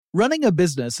Running a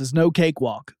business is no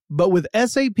cakewalk, but with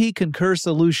SAP Concur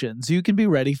Solutions, you can be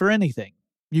ready for anything.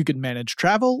 You can manage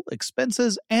travel,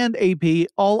 expenses, and AP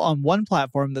all on one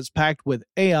platform that's packed with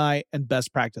AI and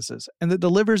best practices, and that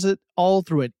delivers it all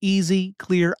through an easy,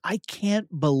 clear, I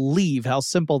can't believe how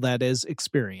simple that is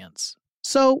experience.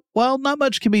 So, while not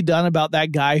much can be done about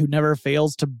that guy who never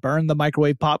fails to burn the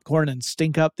microwave popcorn and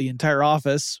stink up the entire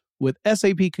office, with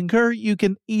SAP Concur, you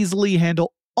can easily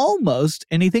handle almost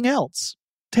anything else.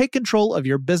 Take control of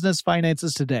your business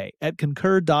finances today at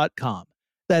Concur.com.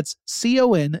 That's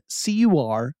CONCUR.com.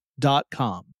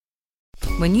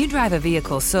 When you drive a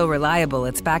vehicle so reliable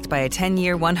it's backed by a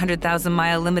 10-year,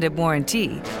 100,000-mile limited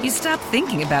warranty, you stop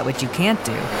thinking about what you can't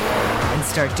do and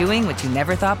start doing what you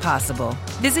never thought possible.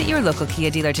 Visit your local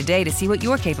Kia dealer today to see what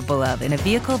you're capable of in a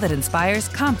vehicle that inspires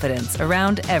confidence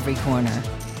around every corner.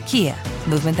 Kia,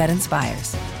 movement that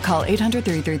inspires. Call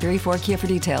 800-333-4KIA for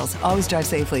details. Always drive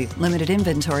safely. Limited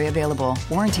inventory available.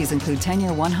 Warranties include 10-year,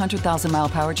 100,000-mile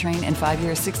powertrain and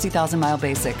 5-year, 60,000-mile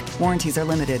basic. Warranties are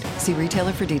limited. See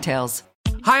retailer for details.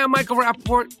 Hi, I'm Michael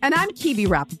Rappaport. And I'm Kibi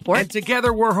Rappaport. And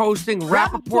together we're hosting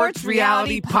Rappaport's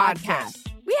Reality Podcast.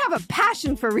 We have a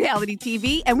passion for reality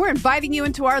TV, and we're inviting you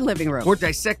into our living room. We're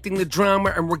dissecting the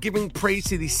drama, and we're giving praise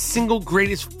to the single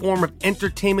greatest form of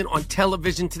entertainment on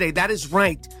television today. That is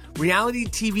right. Reality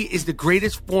TV is the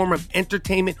greatest form of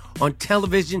entertainment on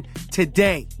television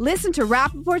today. Listen to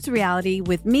Rappaport's Reality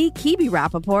with me, Kibi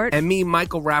Rappaport. And me,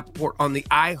 Michael Rappaport, on the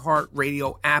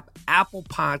iHeartRadio app, Apple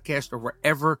Podcast, or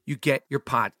wherever you get your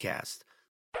podcast.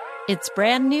 It's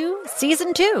brand new,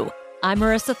 Season 2. I'm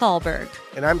Marissa Thalberg.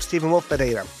 And I'm Stephen Wolf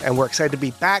Pereira, and we're excited to be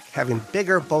back having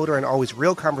bigger, bolder, and always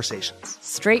real conversations.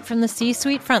 Straight from the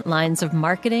C-suite front lines of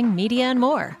marketing, media, and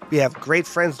more. We have great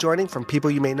friends joining from people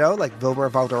you may know, like Wilmer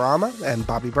Valderrama and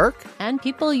Bobby Burke. And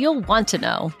people you'll want to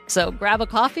know. So grab a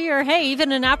coffee or, hey,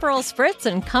 even an Aperol Spritz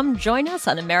and come join us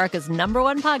on America's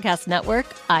 #1 podcast network,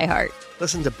 iHeart.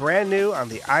 Listen to brand new on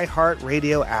the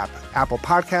iHeartRadio app, Apple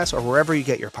Podcasts, or wherever you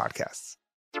get your podcasts.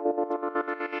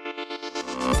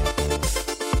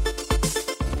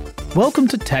 Welcome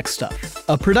to Tech Stuff,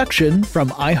 a production from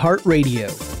iHeartRadio.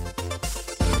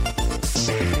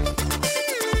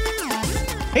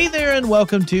 Hey there, and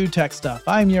welcome to Tech Stuff.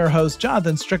 I'm your host,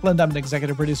 Jonathan Strickland. I'm an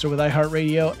executive producer with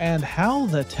iHeartRadio, and how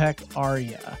the tech are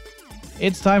ya?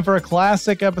 It's time for a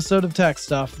classic episode of Tech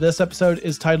Stuff. This episode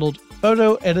is titled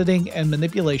Photo Editing and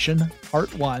Manipulation,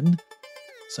 Part 1.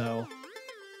 So,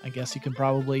 I guess you can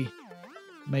probably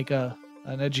make an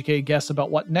educated guess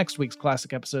about what next week's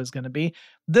classic episode is going to be.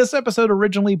 This episode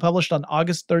originally published on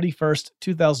August 31st,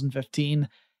 2015.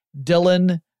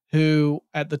 Dylan, who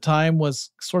at the time was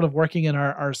sort of working in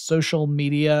our social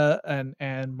media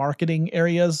and marketing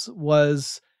areas,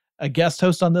 was a guest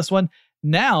host on this one.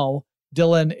 Now,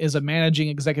 Dylan is a managing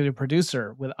executive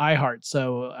producer with iHeart.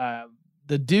 So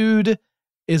the dude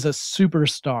is a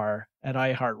superstar at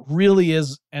iHeart. Really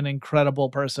is an incredible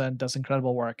person, does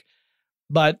incredible work.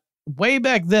 But way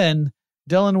back then,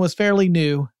 Dylan was fairly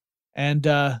new, and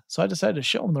so I decided to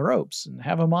show him the ropes and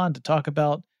have him on to talk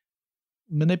about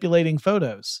manipulating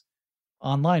photos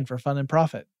online for fun and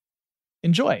profit.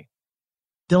 Enjoy.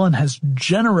 Dylan has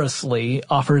generously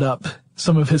offered up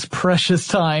some of his precious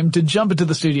time to jump into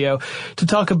the studio to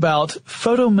talk about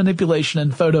photo manipulation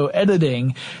and photo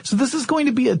editing. So this is going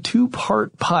to be a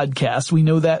 2-part podcast. We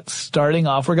know that starting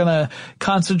off. We're going to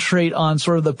concentrate on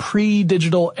sort of the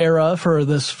pre-digital era for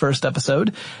this first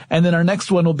episode. And then our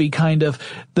next one will be kind of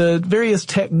the various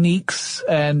techniques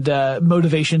and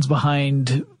motivations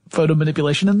behind photo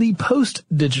manipulation in the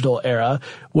post-digital era,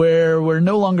 where we're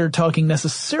no longer talking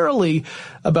necessarily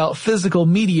about physical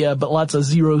media, but lots of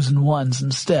zeros and ones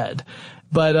instead.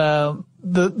 But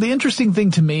the interesting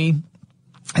thing to me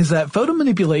is that photo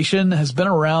manipulation has been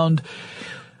around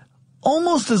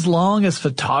almost as long as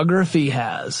photography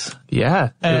has. Yeah.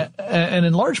 And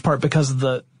in large part because of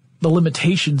the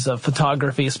limitations of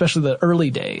photography, especially the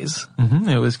early days. Mm-hmm.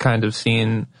 It was kind of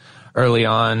seen early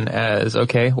on as,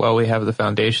 okay, well, we have the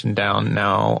foundation down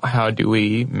now. How do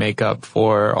we make up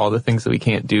for all the things that we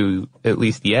can't do, at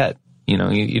least yet? You know,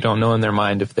 you don't know in their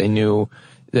mind if they knew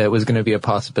that it was going to be a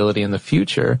possibility in the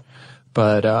future,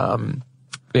 but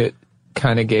it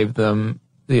kind of gave them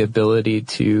the ability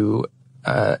to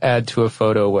add to a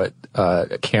photo what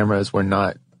cameras were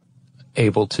not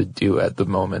able to do at the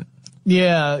moment.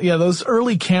 Yeah, those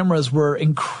early cameras were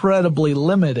incredibly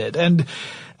limited. And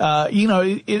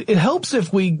it helps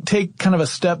if we take kind of a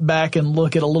step back and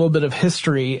look at a little bit of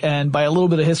history. And by a little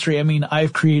bit of history, I mean,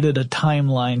 I've created a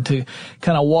timeline to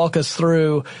kind of walk us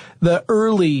through the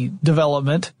early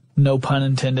development, no pun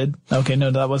intended. Okay, no,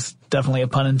 that was definitely a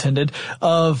pun intended,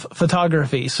 of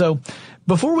photography. So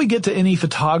Before we get to any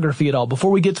photography at all,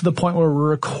 before we get to the point where we're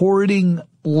recording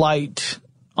light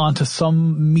onto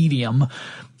some medium,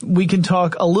 we can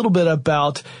talk a little bit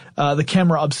about the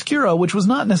camera obscura, which was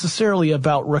not necessarily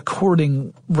about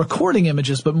recording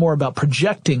images, but more about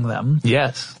projecting them.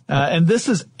 Yes. And this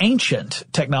is ancient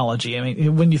technology. I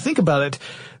mean, when you think about it,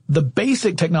 the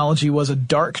basic technology was a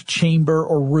dark chamber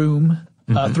or room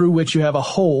through which you have a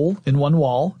hole in one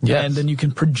wall, and then you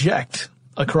can project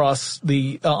across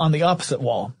on the opposite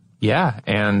wall. Yeah,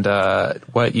 and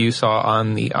what you saw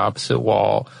on the opposite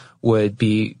wall would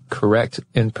be correct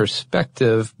in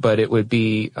perspective, but it would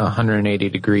be 180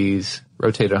 degrees,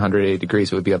 rotated 180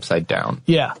 degrees, it would be upside down.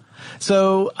 Yeah.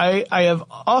 So I have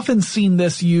often seen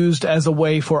this used as a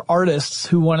way for artists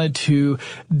who wanted to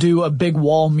do a big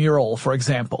wall mural, for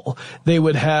example. They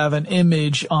would have an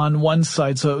image on one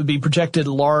side, so it would be projected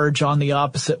large on the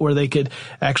opposite where they could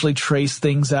actually trace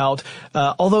things out.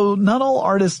 Although not all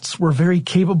artists were very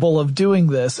capable of doing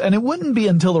this, and it wouldn't be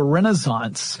until the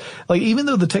Renaissance, like even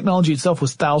though the technology itself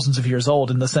was thousands of years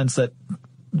old in the sense that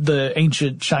the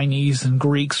ancient Chinese and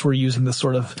Greeks were using this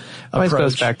sort of approach. Always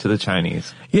goes back to the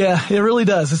Chinese. Yeah, it really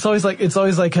does. It's always like,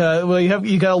 well,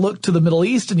 you gotta look to the Middle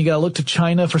East and you gotta look to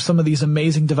China for some of these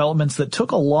amazing developments that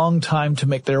took a long time to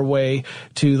make their way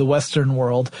to the Western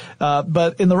world.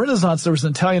 But in the Renaissance, there was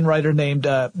an Italian writer named,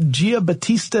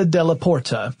 Giambattista della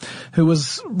Porta, who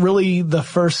was really the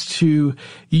first to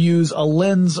use a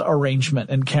lens arrangement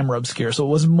in camera obscura. So it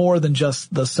was more than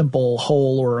just the simple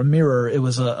hole or a mirror. It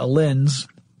was a lens.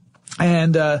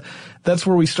 And that's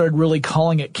where we started really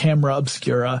calling it camera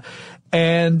obscura.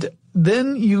 And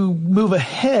then you move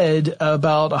ahead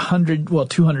about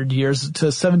 200 years to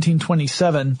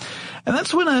 1727. And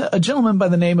that's when a gentleman by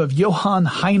the name of Johann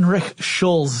Heinrich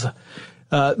Schulze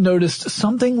noticed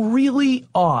something really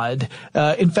odd.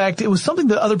 In fact, it was something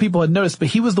that other people had noticed, but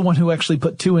he was the one who actually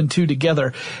put two and two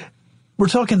together. We're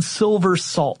talking silver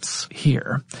salts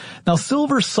here. Now,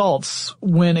 silver salts,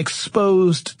 when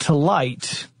exposed to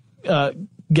light,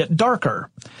 get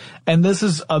darker. And this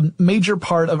is a major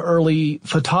part of early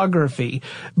photography.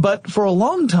 But for a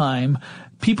long time,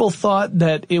 people thought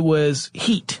that it was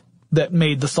heat that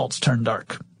made the salts turn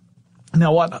dark.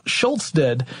 Now, what Schulze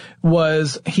did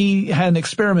was he had an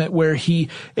experiment where he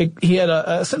had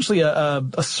essentially a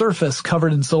surface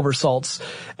covered in silver salts,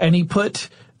 and he put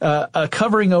a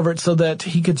covering over it so that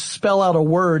he could spell out a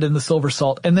word in the silver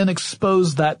salt and then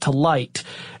expose that to light.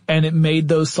 And it made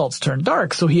those salts turn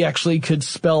dark, so he actually could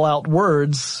spell out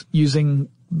words using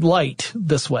light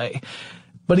this way.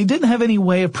 But he didn't have any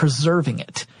way of preserving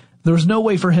it. There was no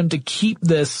way for him to keep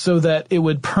this so that it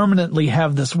would permanently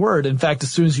have this word. In fact,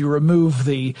 as soon as you remove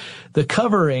the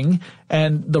covering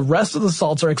and the rest of the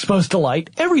salts are exposed to light,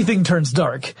 everything turns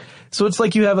dark. So it's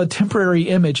like you have a temporary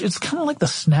image. It's kind of like the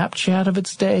Snapchat of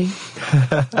its day.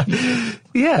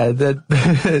 Yeah,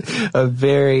 a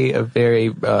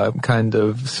very kind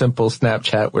of simple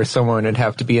Snapchat where someone would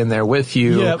have to be in there with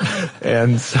you. Yep.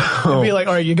 And so it'd be like,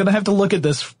 all right, you're gonna have to look at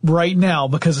this right now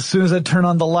because as soon as I turn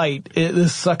on the light,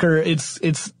 this sucker,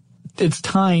 its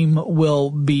time will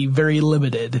be very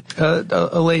limited.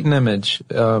 A latent image.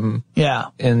 Yeah.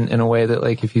 In a way that,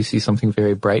 like, if you see something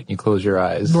very bright and you close your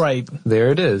eyes. Right. There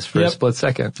it is for a split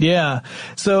second. Yeah.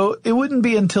 So it wouldn't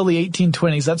be until the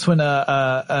 1820s. That's when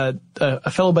a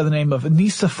fellow by the name of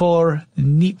Nicephore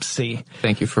Niepce.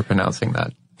 Thank you for pronouncing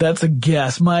that. That's a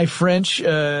guess. My French,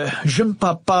 je ne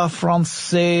parle pas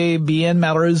français bien,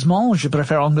 malheureusement. Je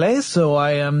préfère anglais, so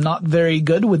I am not very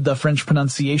good with the French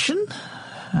pronunciation.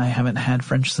 I haven't had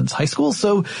French since high school,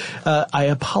 so I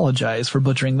apologize for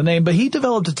butchering the name. But he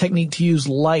developed a technique to use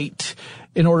light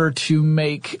in order to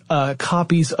make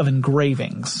copies of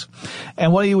engravings.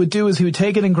 And what he would do is he would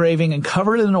take an engraving and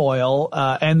cover it in oil,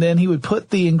 and then he would put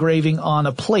the engraving on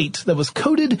a plate that was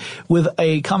coated with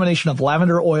a combination of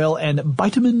lavender oil and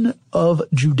bitumen of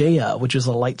Judea, which is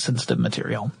a light-sensitive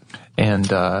material. And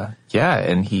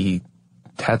and he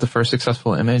had the first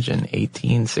successful image in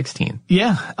 1816.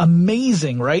 Yeah,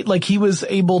 amazing, right? Like he was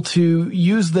able to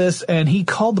use this, and he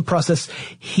called the process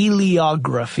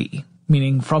heliography,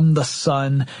 meaning from the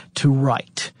sun to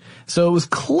write. So it was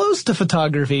close to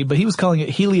photography, but he was calling it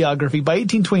heliography. By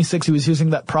 1826, he was using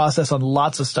that process on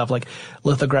lots of stuff like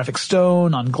lithographic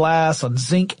stone, on glass, on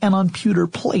zinc, and on pewter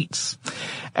plates.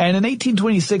 And in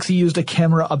 1826, he used a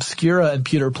camera obscura and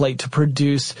pewter plate to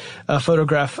produce a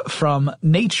photograph from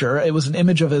nature. It was an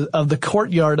image of the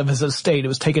courtyard of his estate. It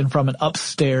was taken from an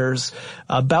upstairs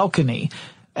balcony.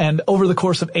 And over the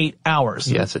course of 8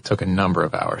 hours. Yes, it took a number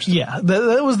of hours. Yeah,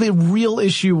 that was the real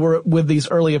issue with these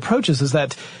early approaches, is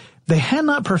that they had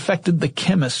not perfected the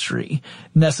chemistry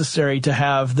necessary to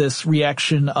have this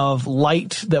reaction of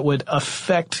light that would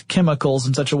affect chemicals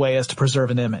in such a way as to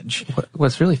preserve an image.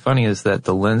 What's really funny is that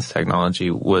the lens technology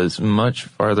was much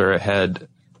farther ahead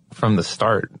from the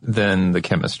start than the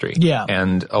chemistry. Yeah.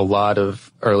 And a lot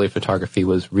of early photography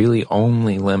was really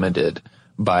only limited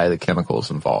by the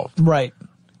chemicals involved. Right.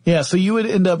 Yeah, so you would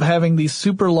end up having these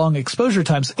super long exposure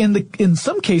times. In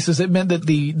some cases, it meant that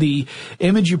the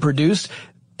image you produced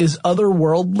is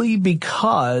otherworldly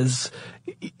because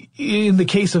in the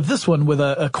case of this one with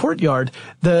a courtyard,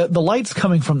 the light's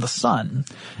coming from the sun.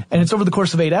 And it's over the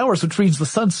course of 8 hours, which means the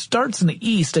sun starts in the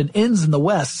east and ends in the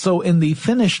west. So in the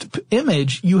finished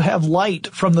image, you have light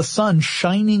from the sun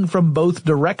shining from both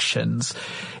directions.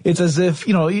 It's as if,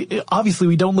 obviously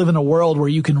we don't live in a world where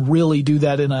you can really do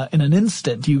that in an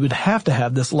instant. You would have to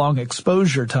have this long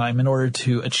exposure time in order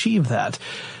to achieve that.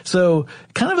 So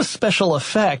kind of a special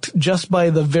effect just by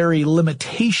the very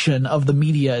limitation of the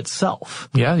media itself.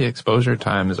 Yeah, the exposure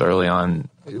times early on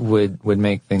would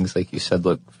make things, like you said,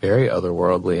 look very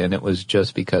otherworldly, and it was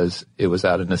just because it was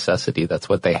out of necessity. That's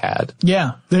what they had.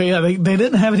 Yeah. They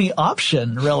didn't have any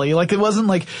option, really. Like, it wasn't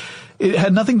like... It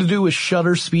had nothing to do with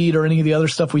shutter speed or any of the other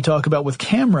stuff we talk about with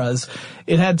cameras.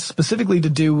 It had specifically to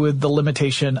do with the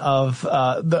limitation of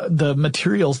the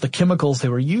materials, the chemicals they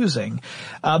were using.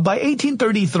 By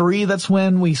 1833, that's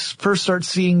when we first start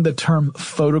seeing the term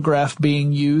photograph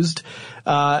being used.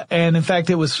 And in fact,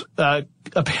 it was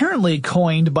apparently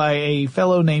coined by a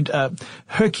fellow named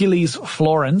Hercules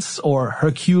Florence, or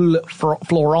Hercule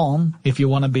Florent, if you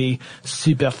want to be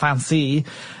super fancy.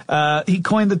 He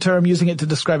coined the term using it to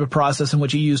describe a process in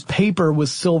which he used paper with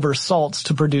silver salts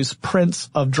to produce prints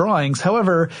of drawings.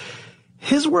 However,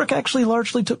 his work actually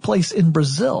largely took place in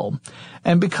Brazil.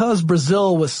 And because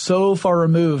Brazil was so far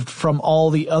removed from all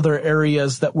the other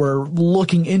areas that were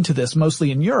looking into this,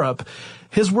 mostly in Europe,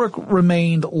 his work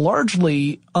remained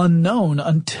largely unknown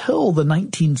until the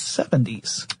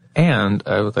 1970s. And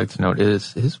I would like to note, it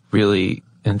is his really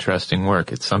interesting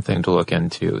work. It's something to look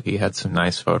into. He had some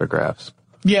nice photographs.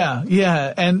 Yeah.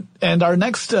 And our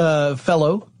next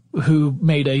fellow who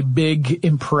made a big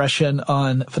impression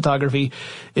on photography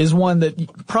is one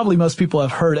that probably most people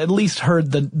have heard, at least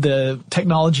heard the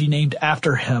technology named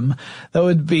after him. That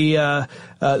would be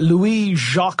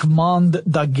Louis-Jacques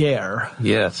Daguerre.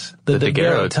 Yes, the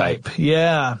daguerreotype.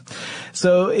 Yeah.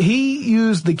 So he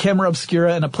used the camera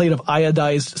obscura and a plate of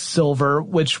iodized silver,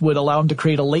 which would allow him to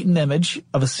create a latent image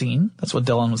of a scene. That's what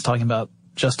Dylan was talking about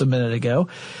just a minute ago.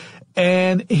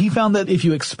 And he found that if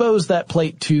you expose that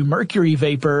plate to mercury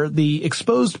vapor, the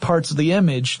exposed parts of the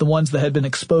image, the ones that had been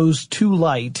exposed to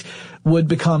light, would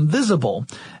become visible.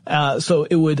 So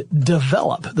it would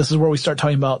develop. This is where we start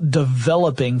talking about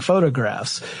developing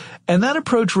photographs. And that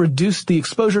approach reduced the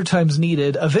exposure times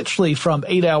needed eventually from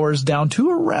 8 hours down to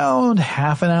around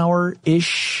half an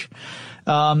hour-ish.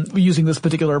 Using this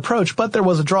particular approach, but there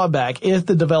was a drawback. If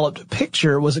the developed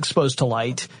picture was exposed to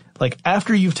light, like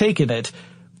after you've taken it,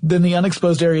 then the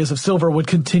unexposed areas of silver would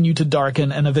continue to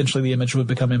darken and eventually the image would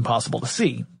become impossible to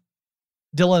see.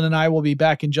 Dylan and I will be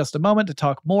back in just a moment to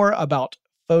talk more about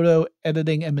photo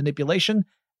editing and manipulation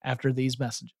after these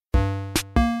messages.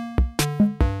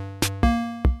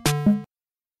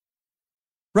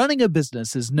 Running a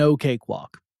business is no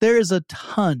cakewalk. There is a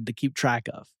ton to keep track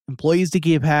of. Employees to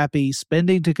keep happy,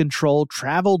 spending to control,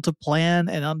 travel to plan,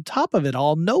 and on top of it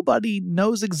all, nobody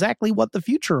knows exactly what the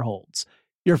future holds.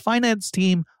 Your finance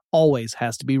team always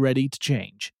has to be ready to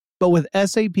change. But with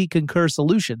SAP Concur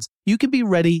Solutions, you can be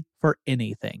ready for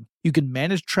anything. You can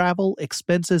manage travel,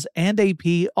 expenses, and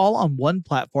AP all on one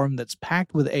platform that's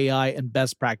packed with AI and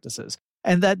best practices.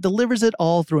 And that delivers it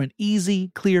all through an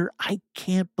easy, clear, I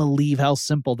can't believe how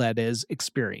simple that is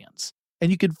experience. And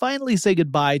you can finally say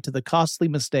goodbye to the costly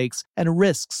mistakes and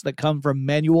risks that come from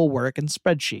manual work and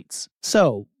spreadsheets.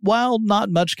 So, while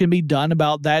not much can be done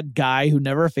about that guy who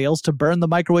never fails to burn the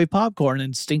microwave popcorn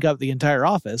and stink up the entire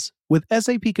office, with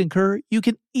SAP Concur, you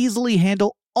can easily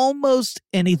handle almost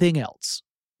anything else.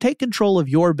 Take control of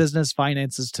your business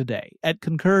finances today at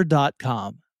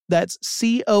Concur.com. That's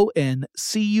CONCUR.com.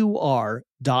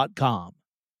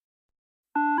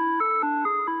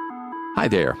 Hi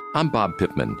there, I'm Bob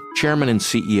Pittman, Chairman and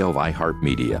CEO of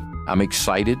iHeartMedia. I'm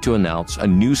excited to announce a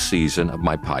new season of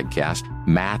my podcast,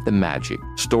 Math and Magic,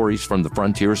 Stories from the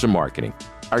Frontiers of Marketing.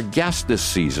 Our guests this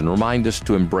season remind us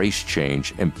to embrace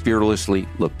change and fearlessly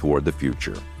look toward the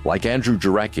future. Like Andrew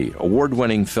Jarecki,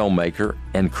 award-winning filmmaker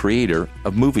and creator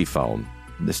of Moviefone.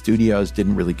 The studios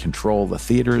didn't really control the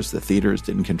theaters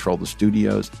didn't control the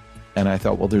studios. And I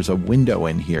thought, well, there's a window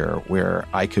in here where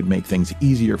I could make things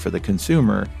easier for the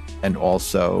consumer and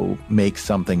also make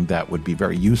something that would be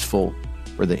very useful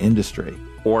for the industry.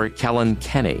 Or Kellen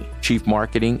Kenny, Chief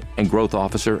Marketing and Growth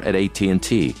Officer at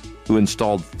AT&T, who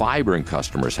installed fiber in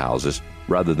customers' houses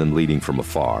rather than leading from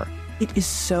afar. It is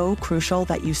so crucial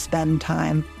that you spend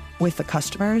time with the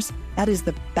customers. That is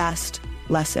the best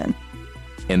lesson.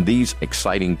 In these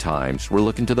exciting times, we're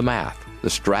looking to the math, the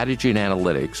strategy and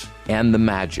analytics, and the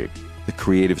magic, the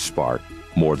creative spark,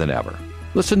 more than ever.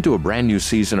 Listen to a brand new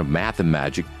season of Math and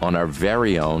Magic on our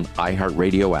very own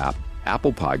iHeartRadio app,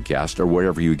 Apple Podcast, or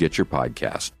wherever you get your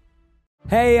podcast.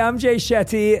 Hey, I'm Jay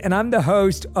Shetty, and I'm the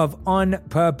host of On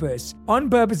Purpose. On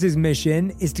Purpose's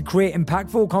mission is to create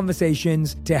impactful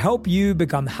conversations to help you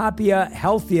become happier,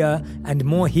 healthier, and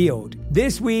more healed.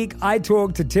 This week, I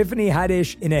talked to Tiffany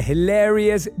Haddish in a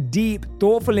hilarious, deep,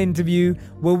 thoughtful interview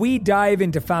where we dive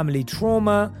into family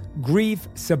trauma, grief,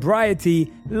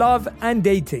 sobriety, love, and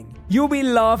dating. You'll be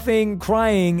laughing,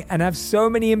 crying, and have so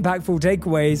many impactful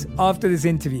takeaways after this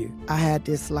interview. I had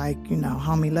this,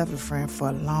 homie lover friend for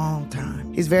a long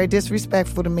time. He's very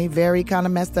disrespectful to me, very kind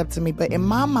of messed up to me. But in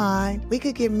my mind, we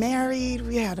could get married.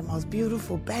 We had the most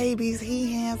beautiful babies.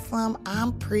 He handsome.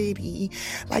 I'm pretty.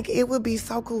 It would be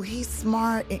so cool. He's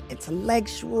smart and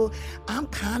intellectual. I'm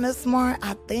kind of smart,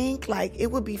 I think. It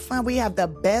would be fun. We have the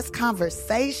best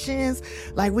conversations.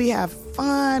 We have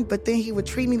fun, but then he would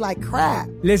treat me like crap.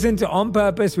 Listen to On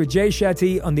Purpose with Jay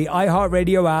Shetty on the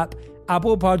iHeartRadio app,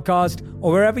 Apple Podcast,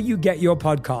 or wherever you get your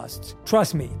podcasts.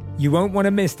 Trust me, you won't want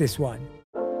to miss this one.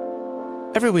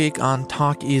 Every week on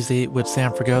Talk Easy with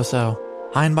Sam Fragoso,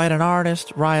 I invite an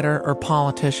artist, writer, or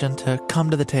politician to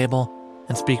come to the table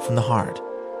and speak from the heart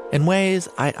in ways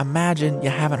I imagine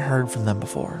you haven't heard from them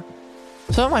before.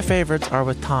 Some of my favorites are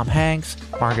with Tom Hanks,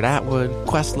 Margaret Atwood,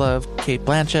 Questlove, Cate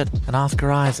Blanchett, and Oscar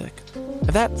Isaac.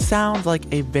 If that sounds like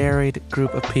a varied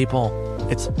group of people,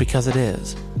 it's because it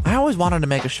is. I always wanted to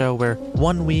make a show where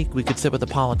one week we could sit with a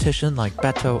politician like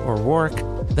Beto O'Rourke,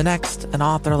 the next an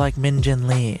author like Min Jin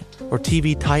Lee, or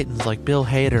TV titans like Bill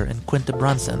Hader and Quinta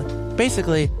Brunson.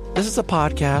 Basically, this is a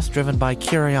podcast driven by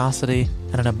curiosity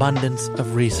and an abundance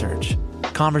of research.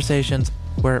 Conversations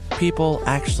where people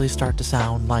actually start to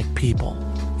sound like people.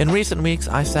 In recent weeks,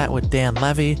 I sat with Dan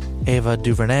Levy, Ava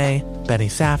DuVernay, Benny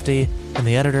Safdie, and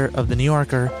the editor of The New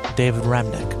Yorker, David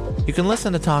Remnick. You can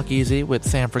listen to Talk Easy with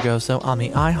Sam Fragoso on the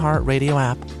iHeartRadio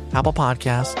app, Apple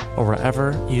Podcasts, or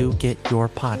wherever you get your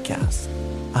podcasts.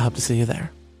 I hope to see you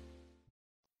there.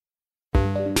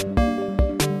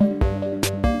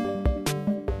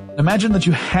 Imagine that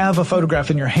you have a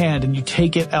photograph in your hand and you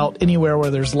take it out anywhere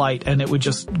where there's light and it would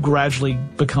just gradually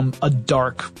become a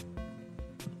dark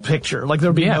picture.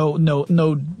 There'd be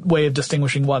no way of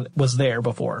distinguishing what was there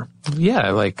before.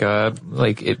 Yeah,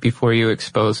 before you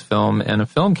expose film and a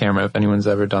film camera, if anyone's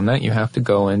ever done that, you have to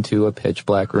go into a pitch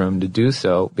black room to do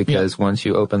so, because once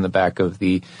you open the back of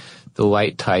the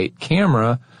light tight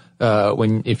camera,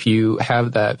 if you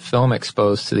have that film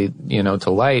exposed to to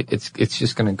light, it's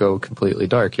just going to go completely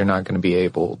dark. You're not going to be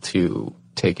able to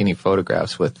take any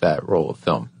photographs with that roll of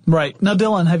film. Right. Now,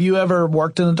 Dylan, have you ever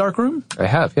worked in a dark room? I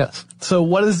have, yes. So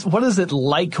what is it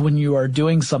like when you are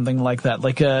doing something like that?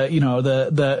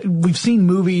 We've seen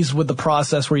movies with the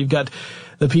process where you've got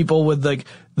the people with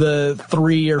the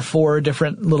 3 or 4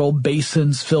 different little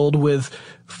basins filled with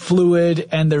fluid,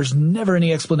 and there's never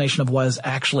any explanation of what is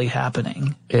actually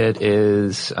happening. It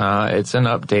is, it's an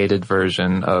updated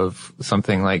version of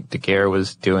something like Daguerre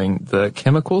was doing. The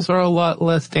chemicals are a lot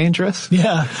less dangerous.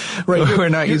 Yeah, right. We're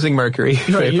not using mercury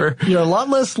vapor. You're a lot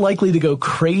less likely to go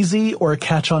crazy or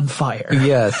catch on fire.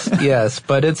 Yes,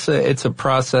 but it's a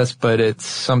process, but it's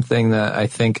something that I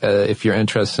think, if you're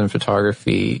interested in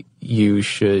photography, you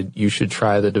should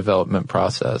try the development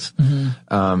process.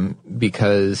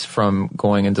 Because from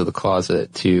going into the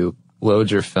closet to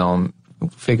load your film,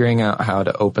 figuring out how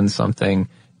to open something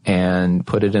and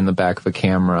put it in the back of a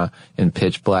camera in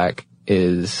pitch black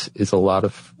is a lot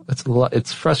of,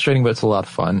 it's frustrating, but it's a lot of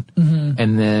fun.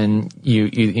 And then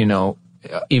you know,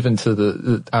 even to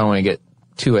the I don't want to get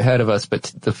too ahead of us, but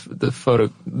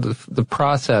the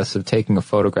process of taking a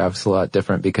photograph is a lot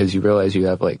different, because you realize you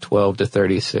have 12 to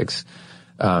 36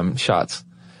 shots.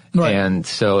 Right. And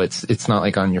so it's not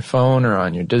like on your phone or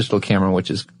on your digital camera,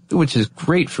 which is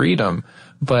great freedom.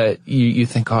 But you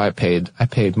think, I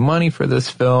paid money for this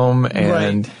film,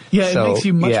 and right. Yeah, so, it makes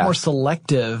you much more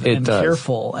selective and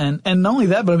careful. And not only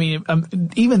that, but I mean,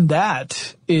 even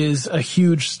that is a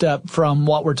huge step from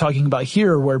what we're talking about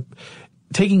here, where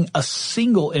taking a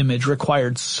single image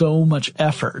required so much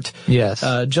effort. Yes.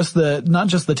 Not just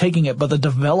the taking it, but the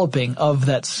developing of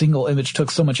that single image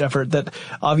took so much effort that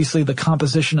obviously the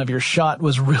composition of your shot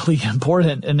was really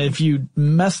important. And if you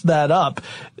messed that up,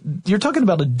 you're talking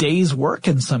about a day's work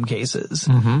in some cases.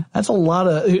 Mm-hmm. That's a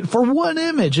lot for one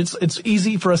image. It's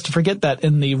easy for us to forget that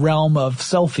in the realm of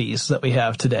selfies that we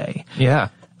have today. Yeah.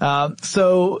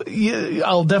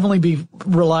 I'll definitely be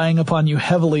relying upon you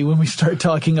heavily when we start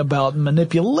talking about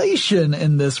manipulation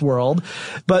in this world.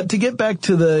 But to get back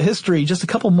to the history, just a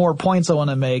couple more points I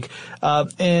want to make.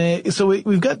 So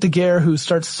we've got Daguerre, who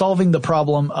starts solving the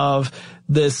problem of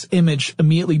this image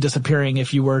immediately disappearing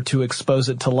if you were to expose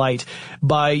it to light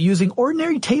by using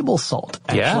ordinary table salt,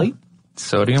 actually. Yeah.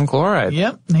 Sodium chloride.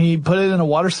 Yep. He put it in a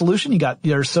water solution. You got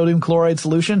your sodium chloride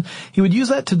solution. He would use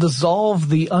that to dissolve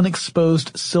the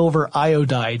unexposed silver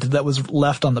iodide that was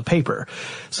left on the paper.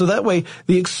 So that way,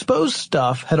 the exposed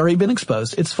stuff had already been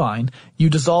exposed. It's fine. You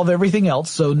dissolve everything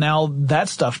else, so now that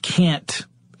stuff can't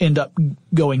end up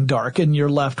going dark, and you're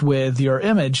left with your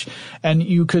image, and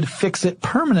you could fix it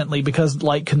permanently because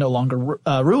light can no longer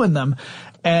ruin them.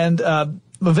 And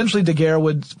eventually Daguerre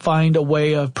would find a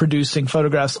way of producing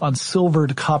photographs on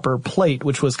silvered copper plate,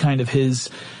 which was kind of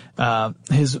his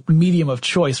medium of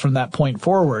choice from that point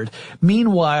forward.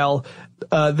 Meanwhile,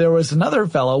 there was another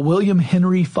fellow, William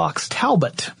Henry Fox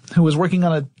Talbot, who was working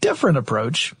on a different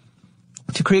approach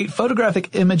to create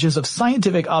photographic images of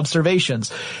scientific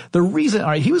observations. The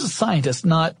reason, he was a scientist,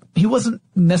 he wasn't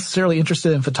necessarily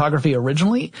interested in photography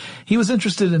originally. He was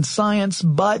interested in science,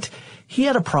 but he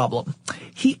had a problem.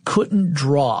 He couldn't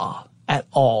draw at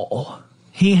all.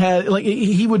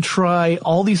 He would try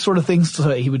all these sort of things.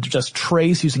 He would just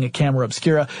trace using a camera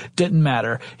obscura. Didn't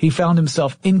matter. He found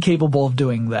himself incapable of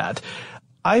doing that.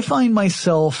 I find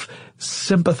myself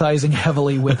sympathizing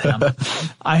heavily with him.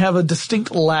 I have a distinct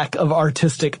lack of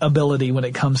artistic ability when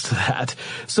it comes to that.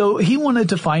 So he wanted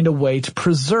to find a way to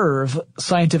preserve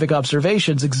scientific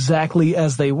observations exactly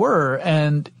as they were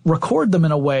and record them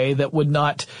in a way that would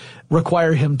not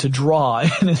require him to draw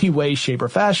in any way, shape, or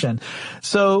fashion.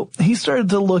 So he started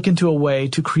to look into a way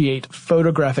to create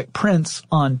photographic prints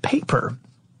on paper,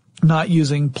 not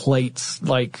using plates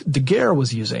like Daguerre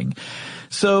was using.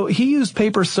 So he used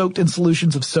paper soaked in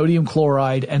solutions of sodium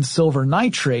chloride and silver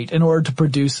nitrate in order to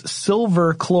produce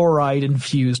silver chloride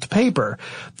infused paper.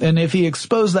 And if he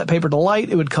exposed that paper to light,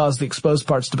 it would cause the exposed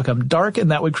parts to become dark,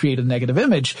 and that would create a negative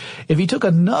image. If he took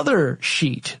another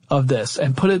sheet of this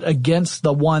and put it against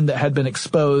the one that had been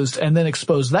exposed and then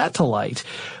exposed that to light,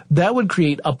 that would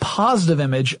create a positive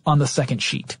image on the second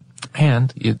sheet.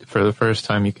 And for the first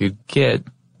time, you could get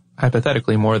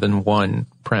hypothetically more than one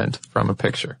print from a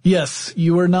picture. Yes,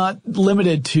 you were not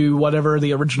limited to whatever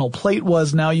the original plate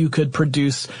was. Now you could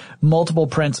produce multiple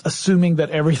prints, assuming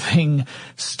that everything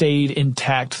stayed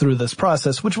intact through this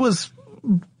process, which was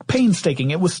painstaking.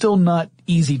 It was still not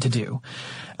easy to do.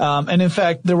 And in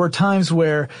fact, there were times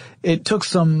where it took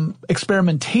some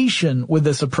experimentation with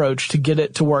this approach to get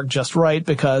it to work just right,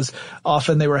 because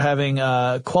often they were having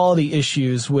quality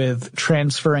issues with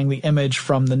transferring the image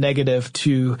from the negative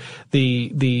to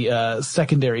the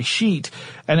secondary sheet.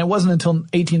 And it wasn't until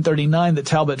 1839 that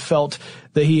Talbot felt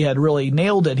that he had really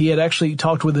nailed it. He had actually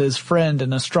talked with his friend,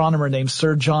 an astronomer named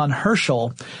Sir John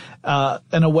Herschel,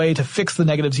 in a way to fix the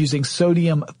negatives using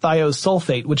sodium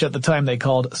thiosulfate, which at the time they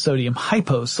called sodium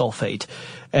hyposulfate,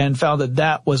 and found that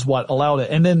that was what allowed it.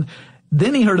 And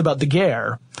then he heard about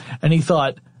Daguerre, and he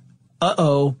thought,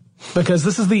 because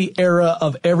this is the era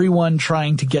of everyone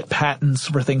trying to get patents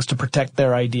for things to protect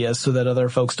their ideas so that other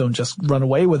folks don't just run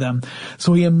away with them.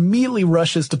 So he immediately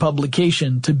rushes to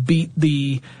publication to beat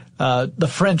the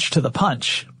French to the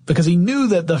punch, because he knew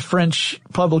that the French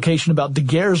publication about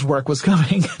Daguerre's work was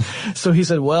coming. So he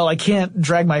said, well, I can't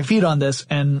drag my feet on this,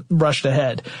 and rushed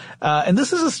ahead. And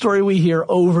this is a story we hear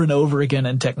over and over again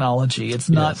in technology. It's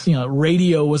not,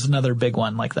 radio was another big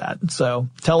one like that. So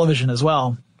television as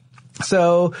well.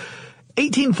 So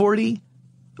 1840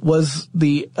 was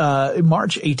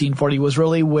March 1840 was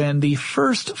really when the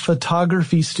first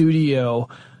photography studio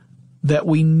that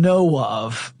we know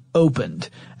of opened.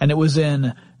 And it was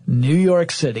in New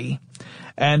York City,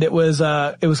 and it was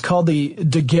called the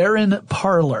Daguerrean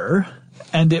Parlor,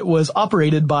 and it was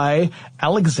operated by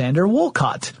Alexander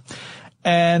Woollcott.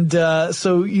 And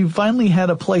so you finally had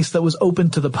a place that was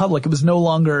open to the public. It was no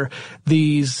longer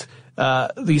these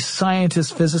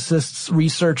scientists, physicists,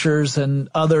 researchers, and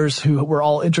others who were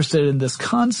all interested in this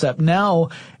concept. Now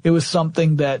it was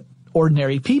something that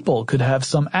ordinary people could have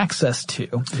some access to.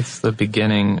 It's the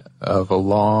beginning of a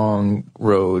long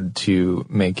road to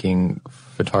making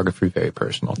photography very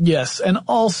personal. Yes, and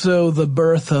also the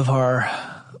birth of our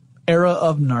era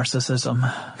of narcissism.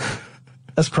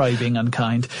 That's probably being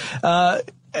unkind.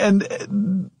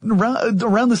 And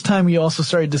around this time, you also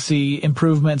started to see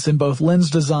improvements in both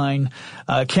lens design,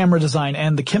 camera design,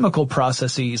 and the chemical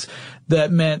processes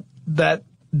that meant that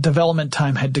development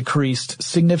time had decreased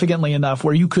significantly enough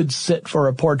where you could sit for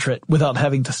a portrait without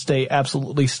having to stay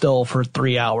absolutely still for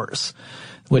 3 hours,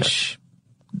 which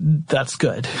that's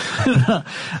good.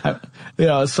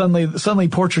 Suddenly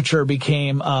portraiture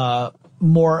became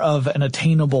more of an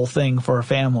attainable thing for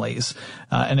families,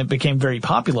 and it became very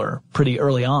popular pretty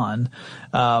early on,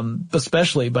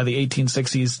 especially by the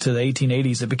 1860s to the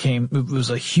 1880s. It was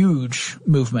a huge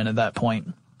movement at that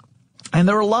point. And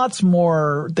there were lots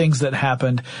more things that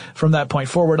happened from that point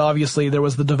forward. Obviously, there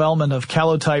was the development of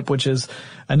calotype, which is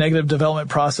a negative development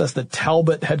process that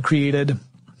Talbot had created.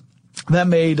 That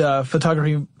made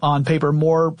photography on paper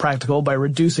more practical by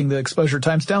reducing the exposure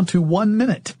times down to 1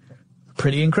 minute.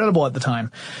 Pretty incredible at the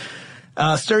time.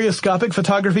 Stereoscopic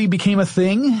photography became a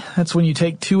thing. That's when you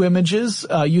take two images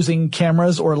using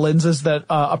cameras or lenses that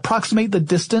approximate the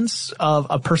distance of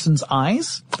a person's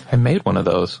eyes. I made one of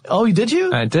those. Oh, did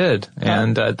you? I did.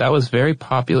 And that was very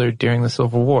popular during the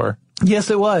Civil War.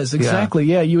 Yes, it was. Exactly.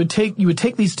 Yeah. You would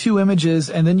take these two images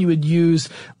and then you would use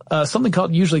something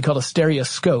usually called a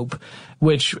stereoscope,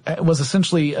 which was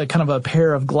essentially a kind of a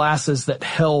pair of glasses that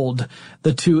held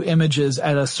the two images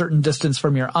at a certain distance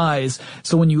from your eyes.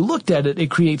 So when you looked at it, it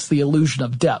creates the illusion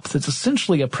of depth. It's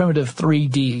essentially a primitive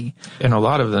 3D. In a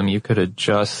lot of them, you could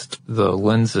adjust the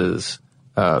lenses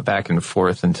back and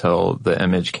forth until the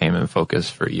image came in focus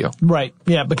for you. Right.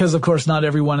 Yeah. Because of course not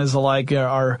everyone is alike.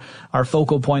 Our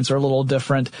focal points are a little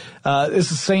different. It's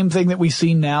the same thing that we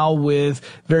see now with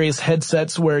various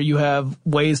headsets where you have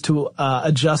ways to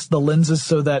adjust the lenses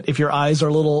so that if your eyes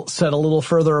are set a little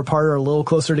further apart or a little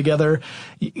closer together,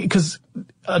 because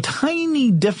a tiny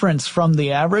difference from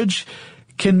the average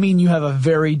can mean you have a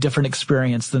very different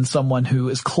experience than someone who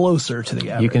is closer to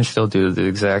the average. You can still do the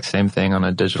exact same thing on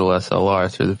a digital SLR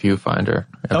through the viewfinder.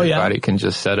 Everybody can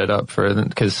just set it up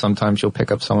because sometimes you'll pick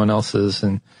up someone else's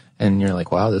and you're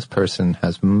like, wow, this person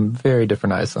has very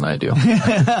different eyes than I do.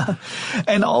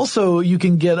 And also you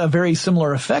can get a very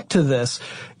similar effect to this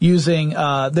using,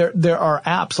 there are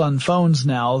apps on phones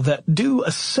now that do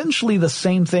essentially the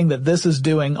same thing that this is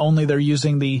doing, only they're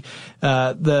using the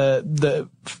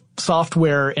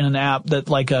software in an app that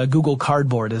like Google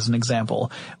Cardboard is an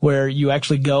example, where you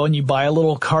actually go and you buy a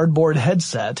little cardboard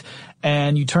headset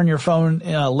and you turn your phone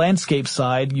landscape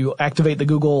side, you activate the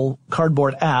Google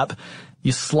Cardboard app,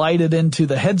 you slide it into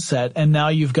the headset, and now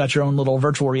you've got your own little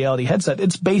virtual reality headset.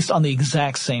 It's based on the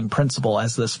exact same principle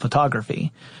as this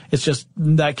photography. It's just,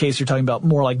 in that case, you're talking about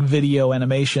more like video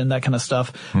animation, that kind of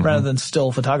stuff, rather than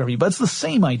still photography. But it's the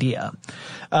same idea.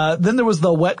 Then there was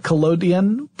the wet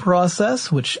collodion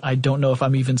process, which I don't know if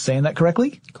I'm even saying that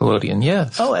correctly. Collodion,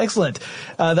 yes. Oh, excellent.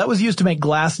 That was used to make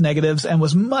glass negatives and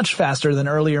was much faster than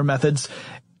earlier methods,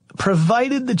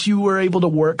 provided that you were able to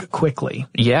work quickly.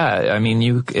 Yeah, I mean,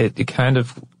 it kind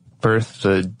of birthed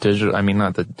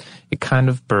it kind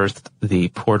of birthed the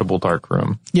portable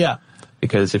darkroom. Yeah.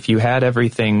 Because if you had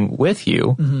everything with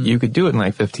you, you could do it in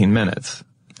like 15 minutes.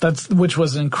 Which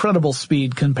was incredible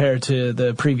speed compared to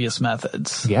the previous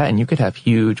methods. Yeah, and you could have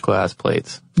huge glass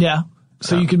plates. Yeah.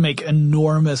 So you could make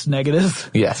enormous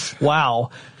negatives. Yes.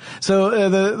 Wow. So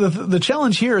the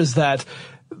challenge here is that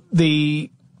the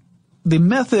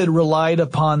method relied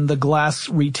upon the glass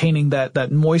retaining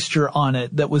that moisture on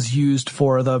it that was used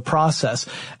for the process.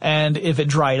 And if it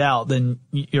dried out, then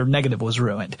your negative was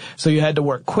ruined. So you had to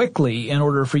work quickly in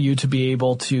order for you to be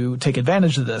able to take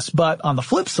advantage of this. But on the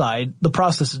flip side, the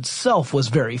process itself was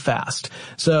very fast.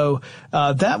 So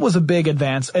that was a big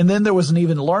advance. And then there was an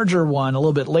even larger one a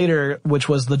little bit later, which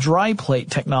was the dry plate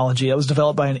technology. That was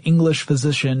developed by an English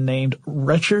physician named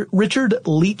Richard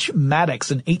Leach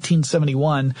Maddox in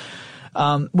 1871.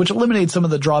 Which eliminates some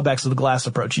of the drawbacks of the glass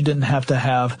approach. You didn't have to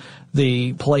have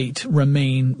the plate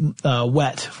remain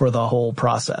wet for the whole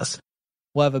process.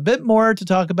 We'll have a bit more to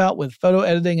talk about with photo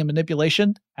editing and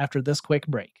manipulation after this quick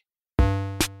break.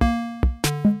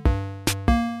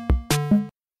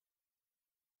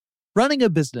 Running a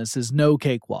business is no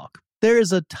cakewalk. There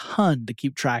is a ton to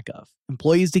keep track of.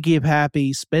 Employees to keep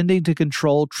happy, spending to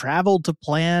control, travel to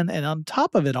plan, and on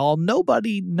top of it all,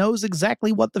 nobody knows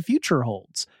exactly what the future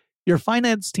holds. Your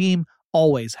finance team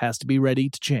always has to be ready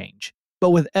to change.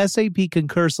 But with SAP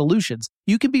Concur Solutions,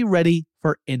 you can be ready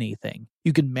for anything.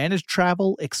 You can manage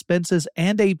travel, expenses,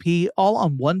 and AP all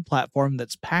on one platform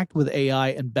that's packed with AI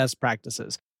and best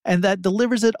practices. and that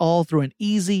delivers it all through an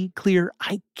easy, clear,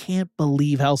 I can't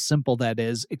believe how simple that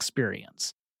is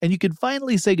experience. And you can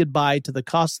finally say goodbye to the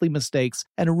costly mistakes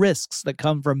and risks that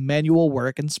come from manual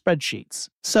work and spreadsheets.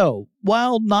 So,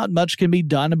 while not much can be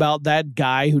done about that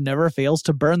guy who never fails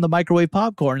to burn the microwave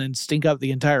popcorn and stink up the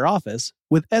entire office,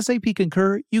 with SAP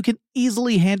Concur, you can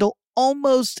easily handle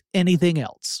almost anything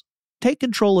else. Take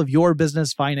control of your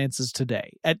business finances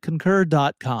today at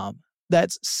Concur.com.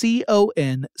 That's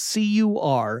CONCUR.com.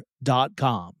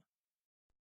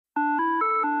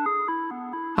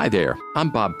 Hi there, I'm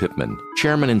Bob Pittman,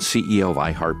 Chairman and CEO of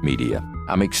iHeartMedia.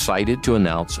 I'm excited to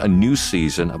announce a new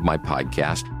season of my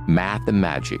podcast, Math and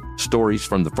Magic, Stories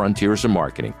from the Frontiers of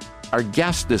Marketing. Our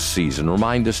guests this season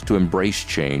remind us to embrace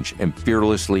change and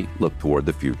fearlessly look toward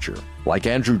the future. Like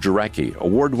Andrew Jarecki,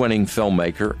 award-winning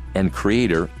filmmaker and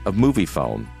creator of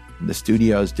MoviePhone. The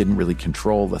studios didn't really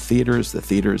control the theaters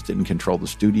didn't control the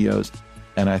studios.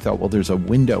 And I thought, well, there's a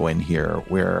window in here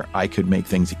where I could make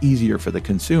things easier for the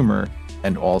consumer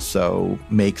and also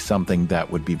make something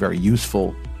that would be very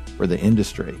useful for the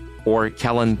industry. Or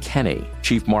Kellen Kenny,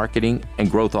 Chief Marketing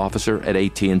and Growth Officer at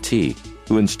AT&T,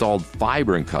 who installed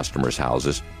fiber in customers'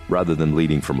 houses rather than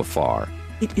leading from afar.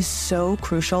 It is so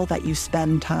crucial that you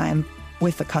spend time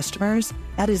with the customers.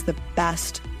 That is the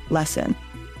best lesson.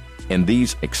 In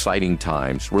these exciting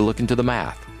times, we're looking to the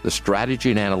math, the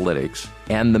strategy and analytics,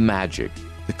 and the magic,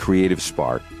 the creative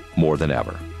spark, more than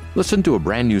ever. Listen to a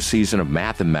brand new season of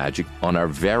Math and Magic on our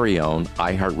very own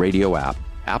iHeartRadio app,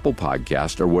 Apple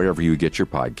Podcast, or wherever you get your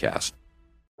podcast.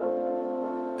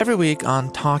 Every week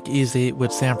on Talk Easy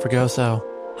with Sam Fragoso,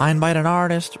 I invite an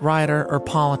artist, writer, or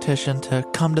politician to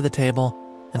come to the table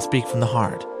and speak from the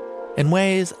heart in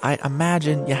ways I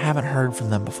imagine you haven't heard from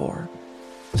them before.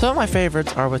 Some of my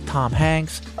favorites are with Tom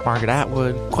Hanks, Margaret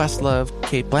Atwood, Questlove,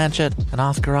 Cate Blanchett, and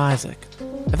Oscar Isaac.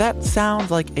 If that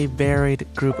sounds like a varied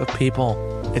group of people,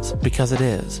 it's because it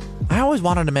is. I always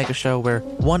wanted to make a show where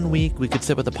one week we could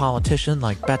sit with a politician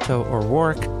like Beto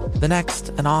O'Rourke, the next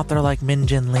an author like Min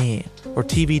Jin Lee, or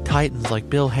TV titans like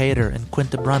Bill Hader and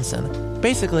Quinta Brunson.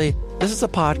 Basically, this is a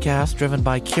podcast driven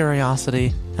by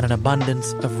curiosity and an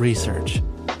abundance of research.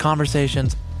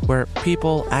 Conversations where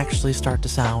people actually start to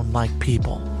sound like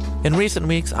people. In recent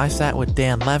weeks, I sat with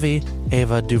Dan Levy,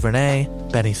 Ava DuVernay,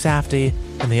 Benny Safdie,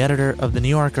 and the editor of The New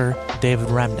Yorker, David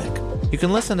Remnick. You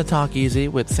can listen to Talk Easy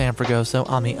with Sam Fragoso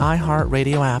on the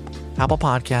iHeartRadio app, Apple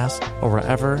Podcasts, or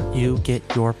wherever you get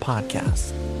your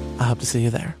podcasts. I hope to see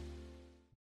you there.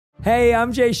 Hey,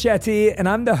 I'm Jay Shetty, and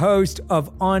I'm the host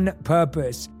of On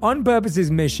Purpose. On Purpose's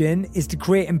mission is to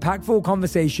create impactful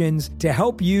conversations to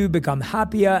help you become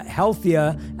happier,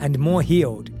 healthier, and more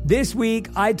healed. This week,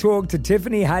 I talked to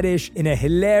Tiffany Haddish in a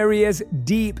hilarious,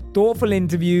 deep, thoughtful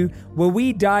interview where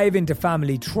we dive into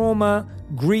family trauma,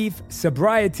 grief,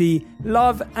 sobriety,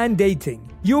 love, and dating.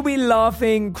 You'll be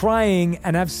laughing, crying,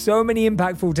 and have so many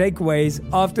impactful takeaways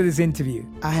after this interview.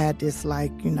 I had this,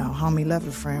 homie lover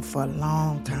friend for a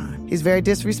long time. He's very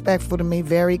disrespectful to me,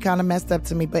 very kind of messed up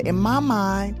to me. But in my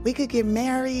mind, we could get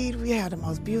married. We had the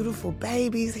most beautiful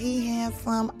babies. He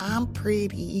handsome. I'm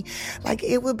pretty.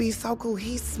 It would be so cool.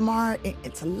 He's smart and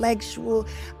intellectual.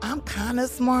 I'm kind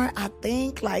of smart, I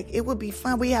think. It would be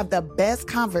fun. We have the best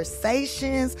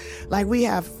conversations. We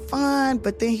have fun,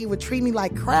 but then he would treat me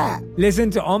like crap.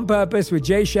 Listen to On Purpose with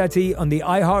Jay Shetty on the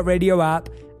iHeartRadio app,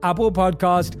 Apple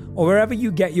Podcast, or wherever you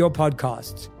get your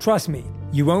podcasts. Trust me,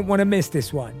 you won't want to miss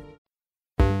this one.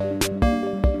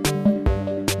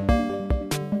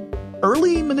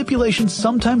 Early manipulation,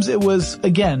 sometimes it was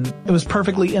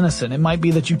perfectly innocent. It might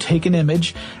be that you take an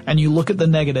image and you look at the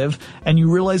negative and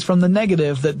you realize from the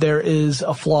negative that there is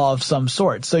a flaw of some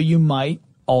sort. So you might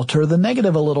alter the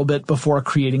negative a little bit before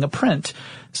creating a print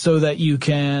so that you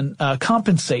can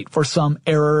compensate for some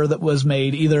error that was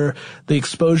made. Either the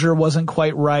exposure wasn't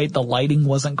quite right, the lighting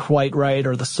wasn't quite right,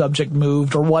 or the subject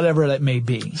moved, or whatever that may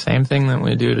be. Same thing that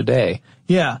we do today.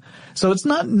 Yeah. So it's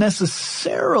not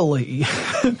necessarily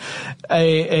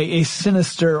a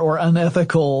sinister or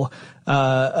unethical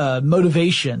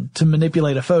motivation to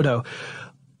manipulate a photo.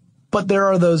 But there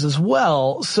are those as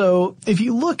well. So if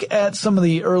you look at some of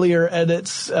the earlier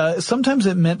edits, sometimes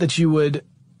it meant that you would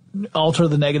alter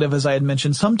the negative, as I had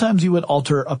mentioned. Sometimes you would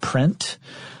alter a print,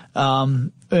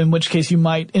 in which case you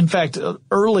might, in fact,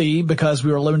 early, because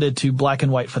we were limited to black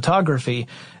and white photography,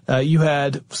 you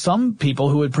had some people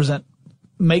who would present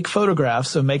make photographs,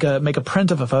 so make a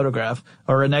print of a photograph,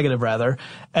 or a negative rather,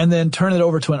 and then turn it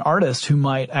over to an artist who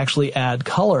might actually add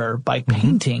color by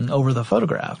painting over the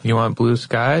photograph. You want blue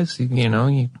skies?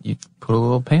 You put a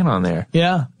little paint on there.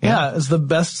 Yeah, it's the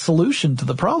best solution to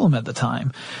the problem at the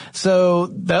time. So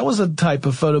that was a type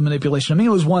of photo manipulation. I mean,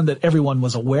 it was one that everyone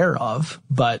was aware of,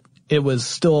 but it was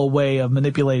still a way of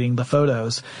manipulating the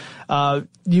photos.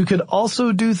 You could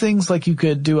also do things like you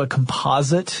could do a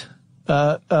composite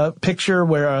picture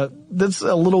where that's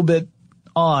a little bit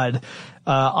odd.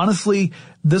 Honestly,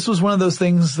 this was one of those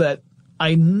things that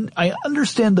I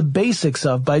understand the basics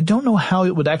of, but I don't know how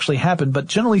it would actually happen. But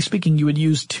generally speaking, you would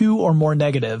use 2 or more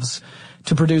negatives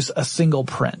to produce a single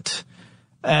print.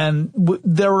 And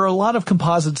there were a lot of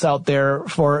composites out there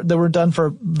that were done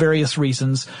for various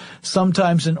reasons.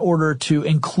 Sometimes in order to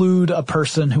include a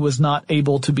person who was not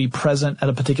able to be present at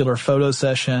a particular photo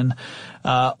session,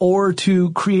 or to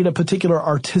create a particular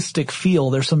artistic feel.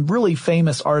 There's some really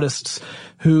famous artists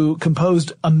who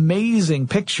composed amazing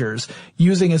pictures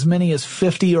using as many as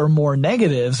 50 or more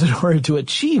negatives in order to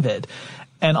achieve it.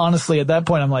 And honestly, at that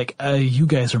point, I'm like, you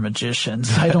guys are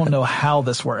magicians. I don't know how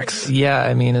this works. Yeah,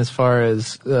 I mean, as far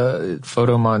as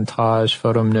photo montage,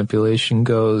 photo manipulation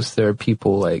goes, there are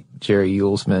people like Jerry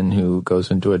Uelsman who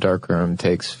goes into a dark room,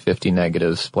 takes 50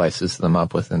 negatives, splices them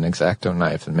up with an X-Acto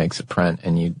knife and makes a print,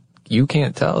 and you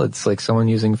can't tell. It's like someone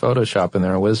using Photoshop and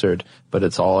they're a wizard, but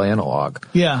it's all analog.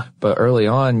 Yeah. But early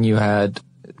on, you had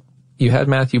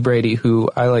Matthew Brady, who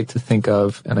I like to think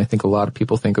of, and I think a lot of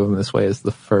people think of him this way, as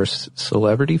the first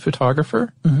celebrity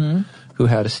photographer who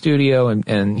had a studio,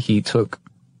 and he took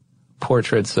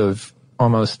portraits of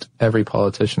almost every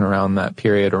politician around that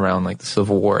period, around like the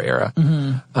Civil War era.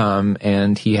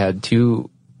 And he had 2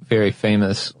 very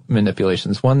famous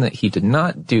manipulations. One that he did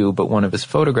not do, but one of his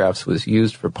photographs was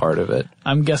used for part of it.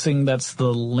 I'm guessing that's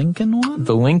the Lincoln one?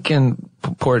 The Lincoln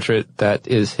portrait,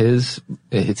 it's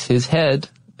his head.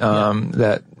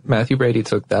 That Matthew Brady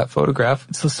took that photograph.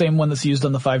 It's the same one that's used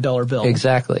on the $5 bill.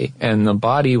 Exactly. And the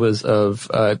body was of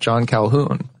John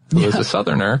Calhoun, who was a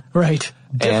Southerner. Right.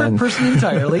 Different person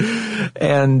entirely.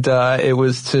 And it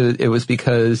was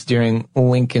because during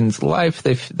Lincoln's life,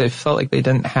 they felt like they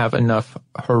didn't have enough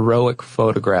heroic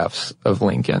photographs of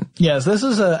Lincoln. Yes, this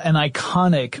is an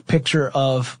iconic picture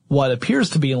of what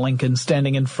appears to be Lincoln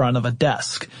standing in front of a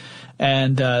desk.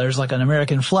 And there's like an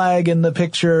American flag in the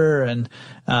picture, and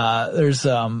there's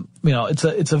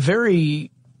it's a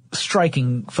very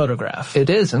striking photograph. It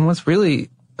is, and what's really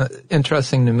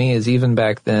interesting to me is even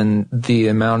back then the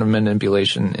amount of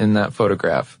manipulation in that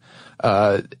photograph.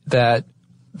 That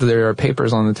there are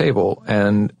papers on the table,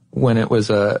 and when it was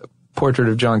a portrait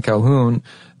of John Calhoun,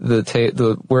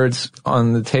 the words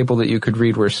on the table that you could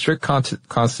read were strict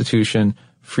constitution,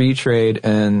 free trade,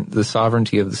 and the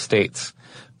sovereignty of the states.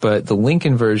 But the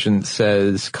Lincoln version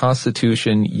says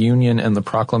Constitution, Union, and the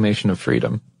Proclamation of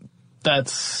Freedom.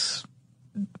 That's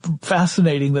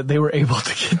fascinating that they were able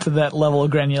to get to that level of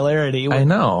granularity. I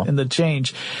know. In the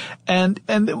change. And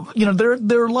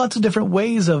there are lots of different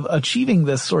ways of achieving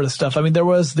this sort of stuff. I mean, there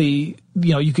was you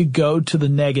could go to the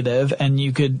negative and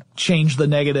you could change the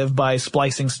negative by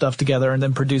splicing stuff together and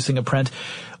then producing a print.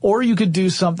 Or you could do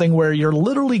something where you're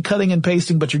literally cutting and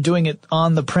pasting, but you're doing it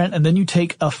on the print, and then you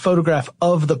take a photograph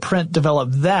of the print,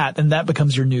 develop that, and that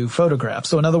becomes your new photograph.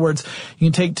 So in other words, you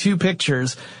can take 2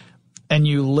 pictures and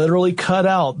you literally cut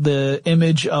out the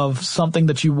image of something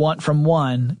that you want from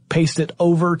one, paste it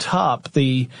over top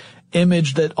the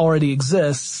image that already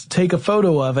exists, take a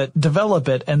photo of it, develop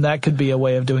it, and that could be a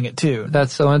way of doing it too.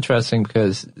 That's so interesting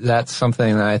because that's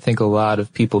something that I think a lot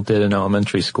of people did in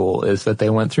elementary school, is that they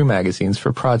went through magazines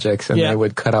for projects and they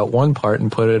would cut out one part and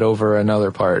put it over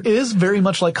another part. It is very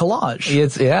much like collage.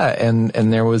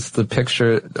 And there was the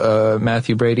picture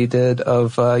Matthew Brady did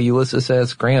of Ulysses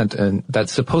S. Grant, and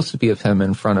that's supposed to be of him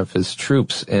in front of his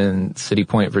troops in City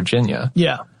Point, Virginia.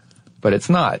 Yeah. But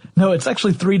it's not. No, it's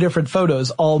actually 3 different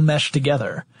photos all meshed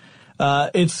together.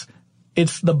 It's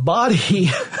the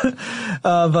body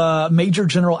of Major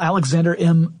General Alexander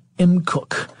M.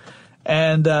 Cook.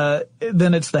 And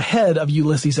then it's the head of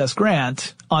Ulysses S.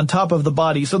 Grant on top of the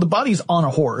body. So the body's on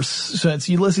a horse. So it's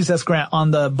Ulysses S. Grant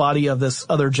on the body of this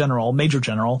other general, Major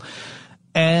General.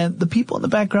 And the people in the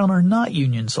background are not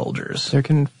Union soldiers. They're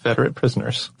Confederate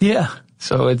prisoners. Yeah.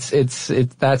 So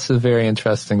that's a very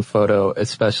interesting photo,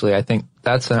 especially I think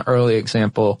that's an early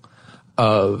example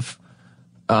of,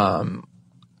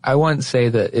 I wouldn't say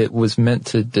that it was meant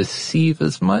to deceive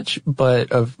as much,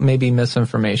 but of maybe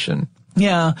misinformation.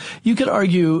 Yeah. You could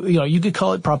argue, you could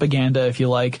call it propaganda if you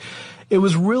like. It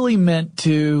was really meant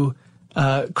to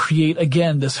create,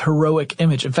 again, this heroic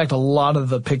image. In fact, a lot of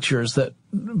the pictures that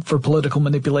for political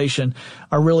manipulation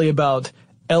are really about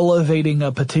elevating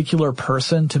a particular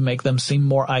person to make them seem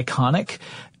more iconic,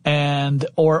 and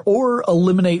or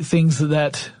eliminate things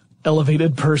that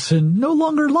elevated person no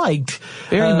longer liked.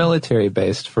 Very military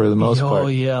based for the most part. Oh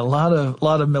yeah, a lot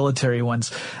of military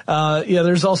ones.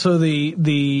 There's also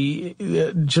the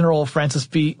General Francis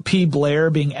P. Blair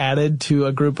being added to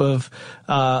a group of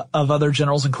other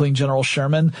generals, including General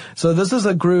Sherman. So this is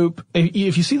a group.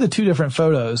 If you see the two different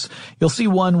photos, you'll see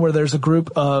one where there's a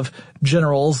group of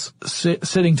generals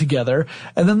sitting together,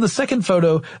 and then the second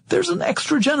photo, there's an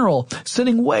extra general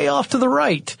sitting way off to the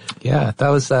right. Yeah, that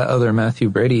was that other Matthew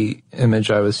Brady image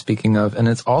I was speaking of, and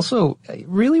it's also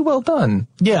really well done.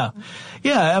 Yeah.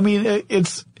 I mean,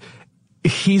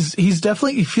 he's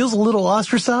definitely, he feels a little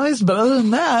ostracized, but other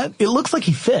than that, it looks like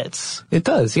he fits. It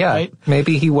does, yeah. Right?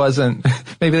 Maybe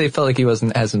they felt like he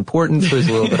wasn't as important, so he's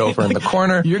a little bit over in the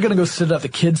corner. You're gonna go sit at the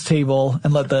kids' table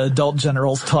and let the adult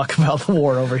generals talk about the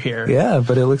war over here. Yeah,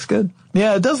 but it looks good.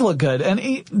 Yeah, it does look good. And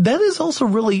that is also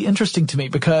really interesting to me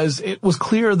because it was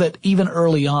clear that even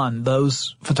early on,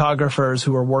 those photographers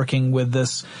who were working with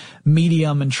this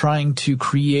medium and trying to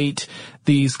create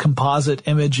these composite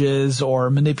images or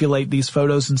manipulate these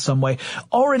photos in some way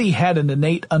already had an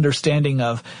innate understanding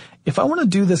of, if I want to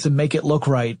do this and make it look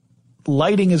right,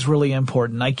 lighting is really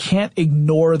important. I can't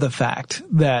ignore the fact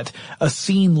that a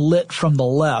scene lit from the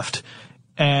left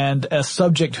and a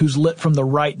subject who's lit from the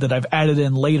right that I've added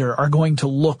in later are going to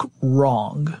look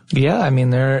wrong. Yeah, I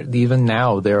mean, even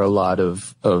now there are a lot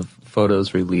of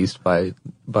photos released by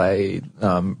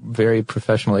very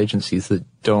professional agencies that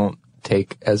don't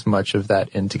take as much of that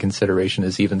into consideration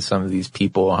as even some of these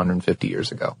people 150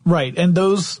 years ago. Right, and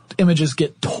those images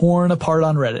get torn apart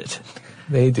on Reddit.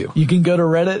 They do. You can go to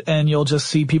Reddit and you'll just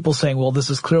see people saying, well, this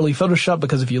is clearly Photoshop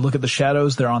because if you look at the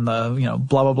shadows, they're on the,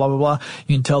 blah, blah, blah, blah, blah.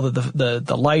 You can tell that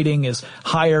the lighting is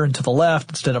higher and to the left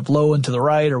instead of low and to the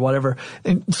right or whatever.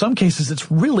 In some cases, it's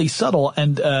really subtle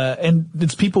and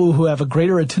it's people who have a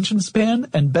greater attention span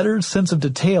and better sense of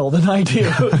detail than I do.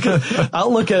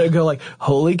 I'll look at it and go like,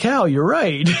 holy cow, you're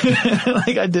right.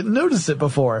 Like I didn't notice it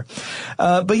before.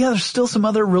 But yeah, there's still some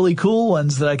other really cool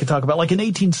ones that I could talk about. Like in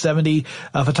 1870,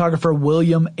 photographer William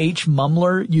H.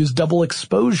 Mumler used double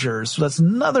exposures. So that's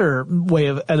another way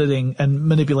of editing and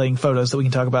manipulating photos that we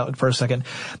can talk about for a second.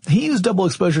 He used double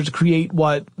exposure to create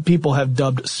what people have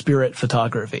dubbed spirit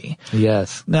photography.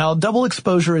 Yes. Now, double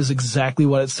exposure is exactly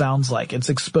what it sounds like. It's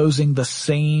exposing the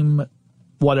same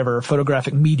whatever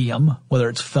photographic medium, whether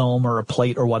it's film or a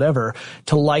plate or whatever,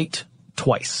 to light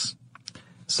twice.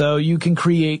 So you can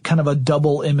create kind of a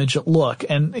double image look.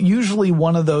 And usually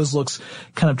one of those looks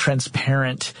kind of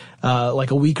transparent,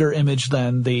 like a weaker image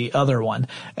than the other one.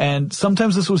 And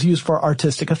sometimes this was used for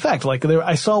artistic effect. Like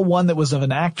I saw one that was of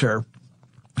an actor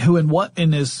who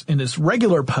in his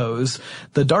regular pose,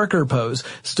 the darker pose,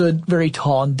 stood very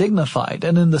tall and dignified.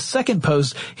 And in the second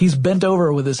pose, he's bent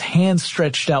over with his hands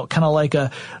stretched out, kind of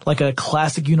like a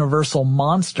classic Universal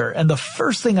monster. And the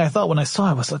first thing I thought when I saw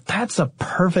it was like, that's a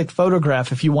perfect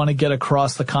photograph if you want to get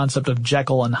across the concept of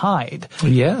Jekyll and Hyde.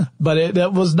 Yeah. But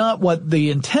that was not what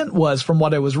the intent was from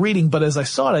what I was reading. But as I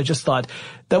saw it, I just thought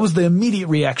that was the immediate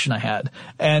reaction I had.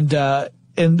 And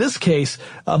in this case,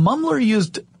 Mumler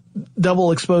used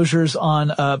double exposures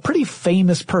on a pretty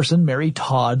famous person, Mary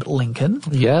Todd Lincoln.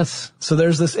 Yes. So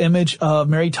there's this image of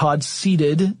Mary Todd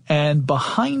seated, and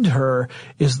behind her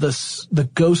is the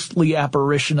ghostly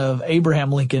apparition of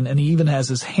Abraham Lincoln, and he even has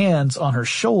his hands on her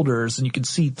shoulders, and you can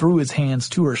see through his hands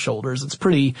to her shoulders. It's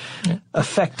pretty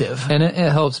effective. And it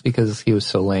helps because he was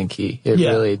so lanky. It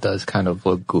really does kind of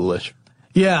look ghoulish.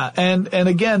 Yeah, and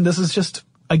again, this is just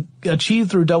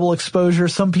achieved through double exposure.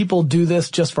 Some people do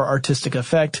this just for artistic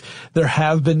effect. There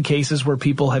have been cases where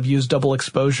people have used double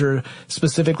exposure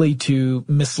specifically to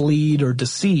mislead or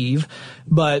deceive.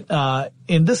 But,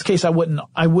 in this case, I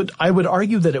would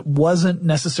argue that it wasn't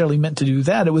necessarily meant to do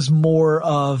that. It was more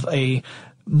of a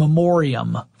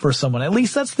memoriam for someone. At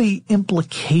least that's the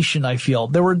implication I feel.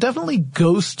 There were definitely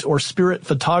ghost or spirit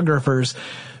photographers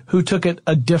who took it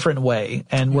a different way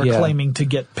and were claiming to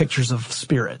get pictures of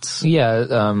spirits. Yeah,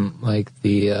 like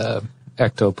the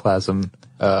ectoplasm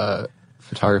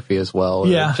photography as well.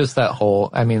 Yeah. Just that whole,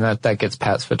 I mean, that gets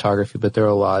past photography, but there are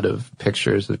a lot of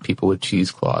pictures of people with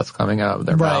cheesecloths coming out of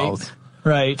their mouths.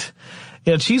 Right.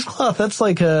 Yeah, cheesecloth, that's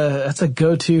a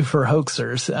go-to for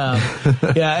hoaxers.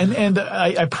 Yeah, and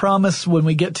I promise when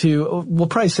we get to, we'll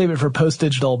probably save it for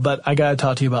post-digital, but I gotta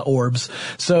talk to you about orbs.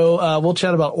 So, we'll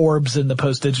chat about orbs in the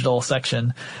post-digital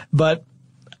section. But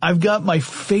I've got my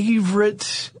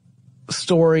favorite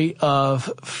story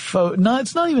of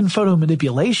it's not even photo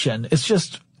manipulation. It's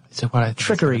just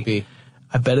trickery.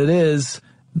 I bet it is.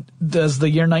 Does the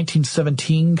year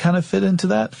 1917 kind of fit into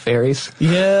that? Fairies?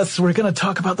 Yes, we're going to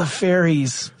talk about the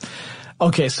fairies.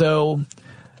 Okay, so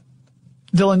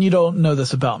Dylan, you don't know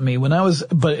this about me.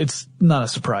 But it's not a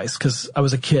surprise because I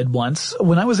was a kid once.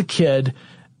 When I was a kid,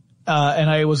 and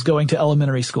I was going to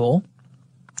elementary school,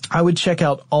 I would check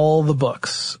out all the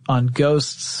books on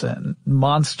ghosts and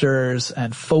monsters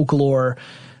and folklore,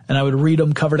 and I would read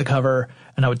them cover to cover,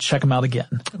 and I would check them out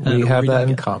again. We have that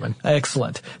in common.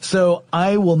 Excellent. So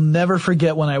I will never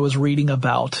forget when I was reading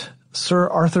about Sir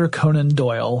Arthur Conan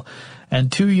Doyle and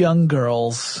two young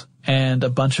girls and a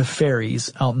bunch of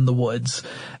fairies out in the woods.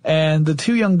 And the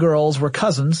two young girls were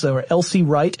cousins. They were Elsie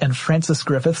Wright and Frances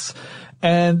Griffiths.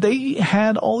 And they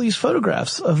had all these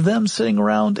photographs of them sitting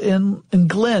around in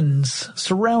glens,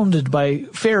 surrounded by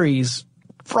fairies,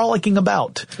 frolicking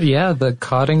about. Yeah, the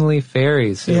Cottingley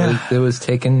fairies. It was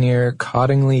taken near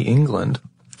Cottingley, England.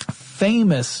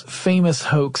 Famous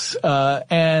hoax.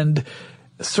 And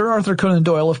Sir Arthur Conan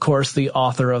Doyle, of course, the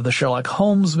author of the Sherlock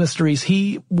Holmes mysteries,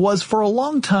 he was for a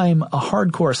long time a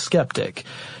hardcore skeptic.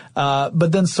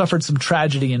 But then suffered some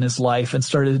tragedy in his life and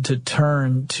started to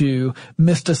turn to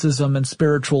mysticism and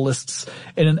spiritualists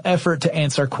in an effort to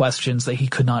answer questions that he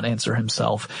could not answer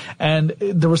himself. And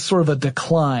there was sort of a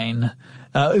decline.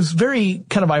 It was very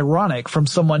kind of ironic from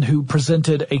someone who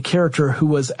presented a character who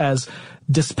was as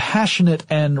dispassionate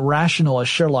and rational as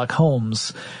Sherlock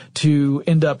Holmes to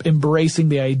end up embracing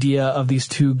the idea of these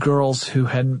two girls who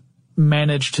had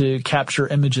managed to capture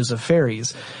images of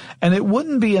fairies. And it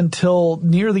wouldn't be until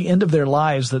near the end of their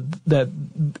lives that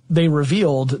they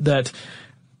revealed that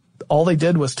all they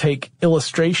did was take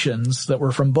illustrations that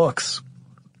were from books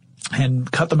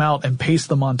and cut them out and paste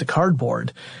them onto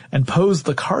cardboard and pose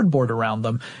the cardboard around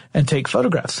them and take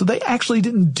photographs. So they actually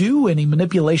didn't do any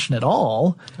manipulation at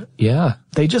all. Yeah.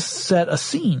 They just set a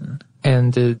scene.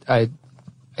 And I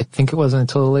think it wasn't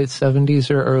until the late 70s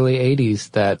or early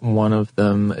 80s that one of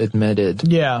them admitted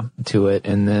to it.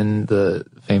 And then the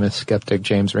famous skeptic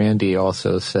James Randi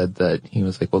also said that he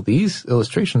was like, well, these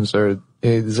illustrations are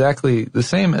exactly the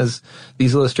same as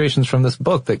these illustrations from this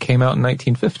book that came out in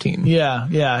 1915.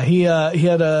 Yeah. He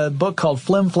had a book called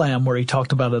Flim Flam where he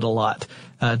talked about it a lot.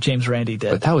 James Randi did.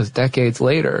 But that was decades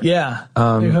later. Yeah.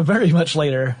 Very much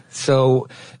later. So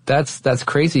that's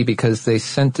crazy because they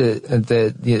sent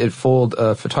it fooled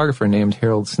a photographer named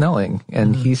Harold Snelling,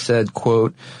 and he said,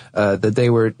 quote, that they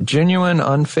were genuine,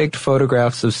 unfaked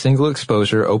photographs of single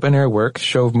exposure, open air work,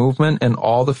 show of movement, and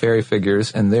all the fairy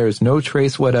figures, and there is no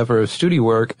trace whatever of studio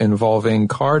work involving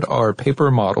card or paper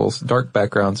models, dark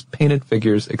backgrounds, painted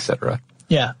figures, etc.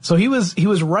 Yeah. So he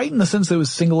was right in the sense that it was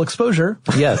single exposure.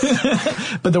 Yes.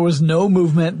 But there was no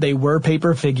movement. They were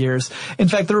paper figures. In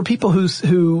fact, there were people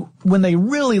who, when they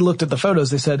really looked at the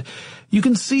photos, they said, you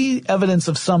can see evidence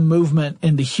of some movement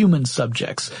in the human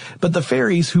subjects, but the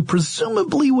fairies, who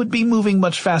presumably would be moving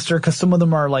much faster because some of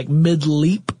them are like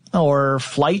mid-leap or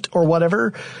flight or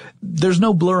whatever, there's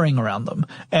no blurring around them.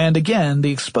 And again,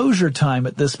 the exposure time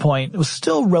at this point was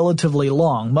still relatively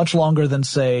long, much longer than,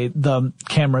 say, the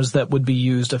cameras that would be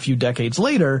used a few decades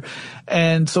later.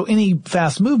 And so any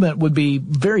fast movement would be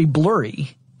very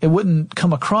blurry. It wouldn't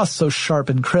come across so sharp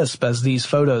and crisp as these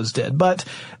photos did, but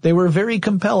they were very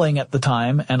compelling at the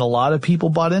time, and a lot of people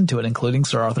bought into it, including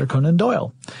Sir Arthur Conan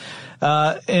Doyle.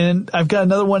 And I've got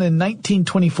another one in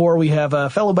 1924. We have a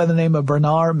fellow by the name of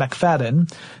Bernard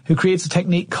Macfadden who creates a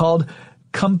technique called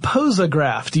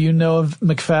composograph. Do you know of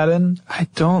Macfadden? I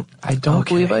don't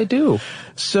believe I do.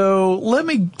 So let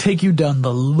me take you down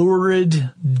the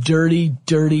lurid,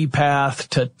 dirty path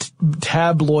to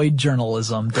tabloid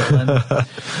journalism, Dylan.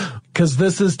 Because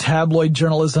this is tabloid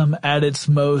journalism at its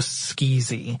most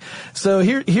skeezy. So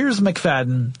here's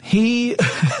Macfadden. He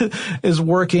is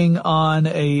working on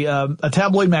a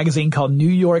tabloid magazine called New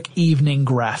York Evening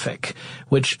Graphic,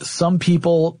 which some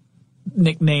people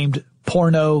nicknamed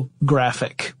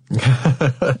Pornographic.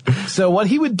 So what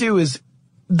he would do is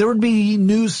there would be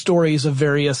news stories of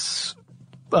various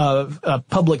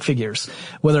public figures,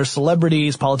 whether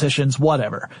celebrities, politicians,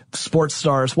 whatever, sports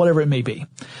stars, whatever it may be.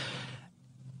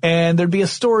 And there'd be a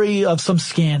story of some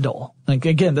scandal. Like,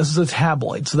 again, this is a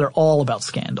tabloid, so they're all about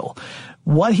scandal.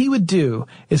 What he would do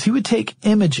is he would take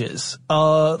images,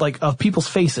 of people's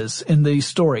faces in these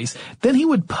stories. Then he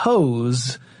would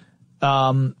pose,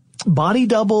 body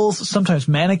doubles, sometimes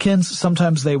mannequins,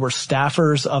 sometimes they were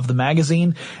staffers of the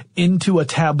magazine, into a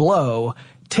tableau,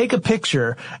 take a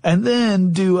picture, and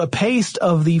then do a paste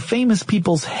of the famous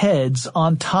people's heads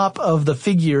on top of the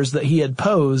figures that he had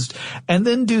posed, and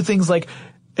then do things like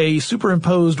a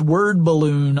superimposed word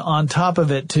balloon on top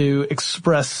of it to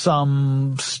express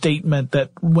some statement that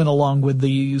went along with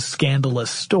the scandalous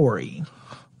story.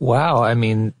 Wow, I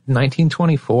mean,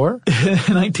 1924?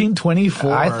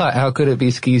 1924. I thought, how could it be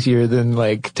skeezier than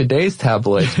like today's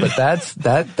tabloids? But that's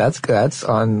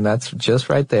just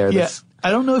right there. Yeah. I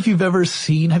don't know if you've ever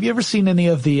seen, have you ever seen any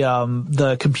of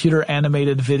the computer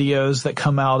animated videos that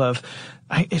come out of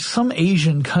it's some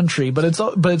Asian country, but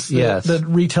it's yes. the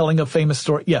retelling of famous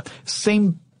story. Yeah.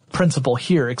 Same principle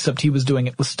here, except he was doing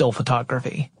it with still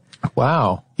photography.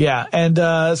 Wow. Yeah. And,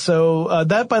 so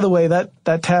that, by the way,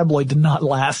 that tabloid did not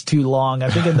last too long. I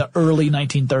think in the early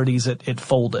 1930s, it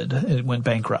folded. It went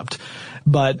bankrupt.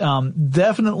 But,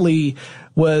 definitely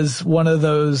was one of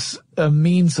those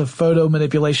means of photo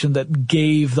manipulation that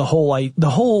gave the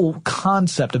whole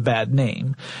concept a bad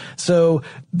name. So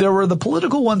there were the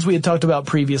political ones we had talked about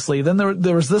previously. Then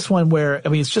there was this one where, I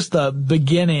mean, it's just the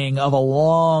beginning of a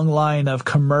long line of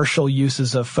commercial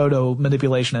uses of photo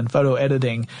manipulation and photo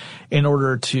editing in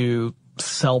order to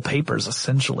sell papers,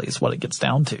 essentially, is what it gets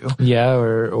down to. Yeah,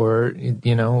 or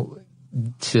you know,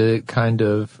 to kind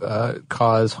of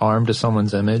cause harm to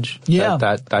someone's image. Yeah.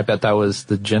 I bet that was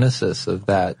the genesis of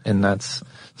that, and that's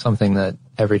something that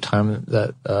every time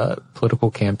that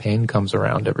political campaign comes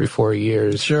around every 4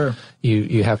 years, sure,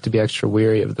 you have to be extra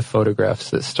wary of the photographs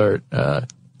that start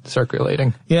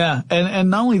circulating. Yeah, and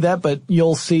not only that, but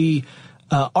you'll see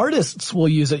artists will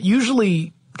use it,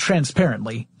 usually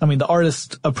transparently. I mean, the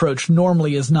artist approach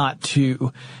normally is not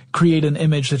to create an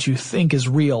image that you think is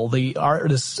real. The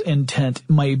artist's intent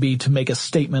may be to make a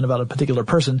statement about a particular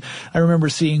person. I remember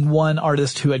seeing one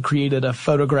artist who had created a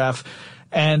photograph,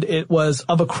 and it was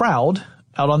of a crowd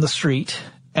out on the street,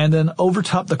 and then over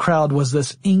top the crowd was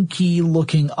this inky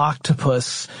looking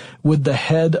octopus with the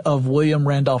head of William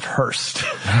Randolph Hearst.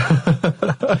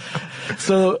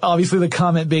 So obviously the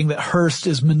comment being that Hearst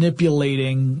is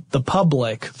manipulating the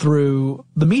public through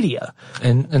the media.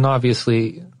 And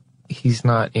obviously he's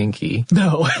not inky.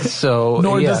 No. So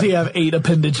nor does he have 8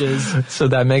 appendages. So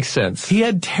that makes sense. He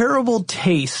had terrible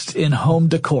taste in home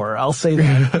decor. I'll say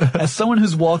that. As someone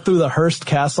who's walked through the Hearst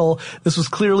Castle, this was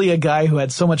clearly a guy who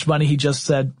had so much money he just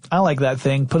said, I like that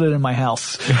thing, put it in my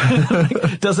house.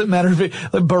 Doesn't matter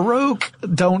if Baroque,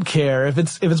 don't care. If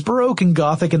it's Baroque and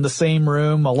Gothic in the same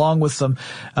room, along with some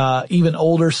even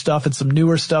older stuff and some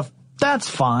newer stuff, that's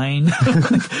fine.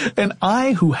 And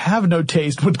I, who have no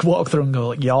taste, would walk through and go,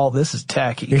 like, y'all, this is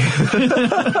tacky.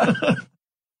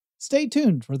 Stay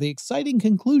tuned for the exciting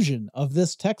conclusion of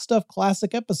this Tech Stuff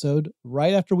Classic episode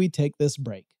right after we take this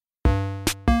break.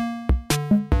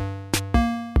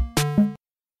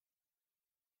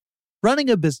 Running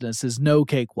a business is no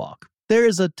cakewalk. There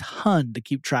is a ton to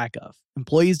keep track of.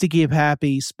 Employees to keep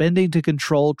happy, spending to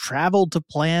control, travel to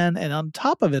plan, and on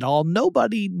top of it all,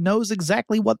 nobody knows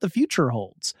exactly what the future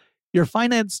holds. Your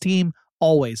finance team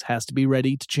always has to be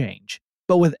ready to change.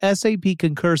 But with SAP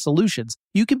Concur Solutions,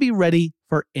 you can be ready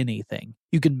for anything.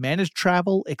 You can manage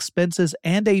travel, expenses,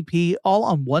 and AP all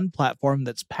on one platform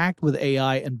that's packed with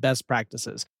AI and best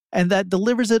practices, and that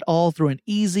delivers it all through an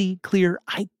easy, clear,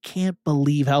 I can't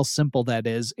believe how simple that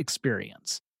is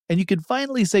experience. And you can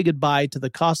finally say goodbye to the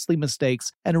costly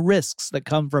mistakes and risks that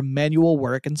come from manual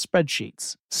work and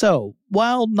spreadsheets. So,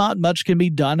 while not much can be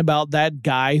done about that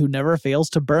guy who never fails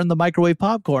to burn the microwave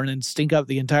popcorn and stink up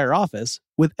the entire office,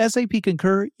 with SAP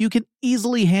Concur, you can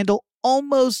easily handle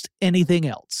almost anything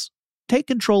else. Take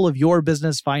control of your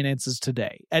business finances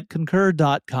today at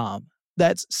Concur.com.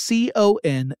 That's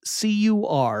CONCUR.com.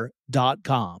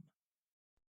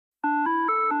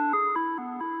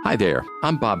 Hi there,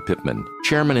 I'm Bob Pittman,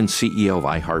 Chairman and CEO of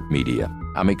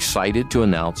iHeartMedia. I'm excited to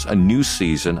announce a new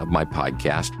season of my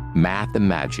podcast, Math and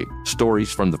Magic,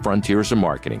 Stories from the Frontiers of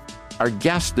Marketing. Our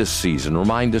guests this season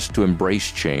remind us to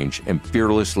embrace change and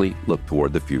fearlessly look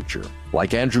toward the future.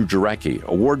 Like Andrew Jarecki,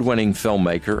 award-winning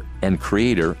filmmaker and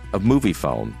creator of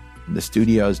Moviefone. The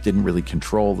studios didn't really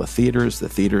control the theaters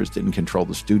didn't control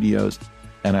the studios.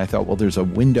 And I thought, well, there's a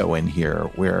window in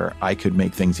here where I could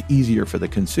make things easier for the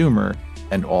consumer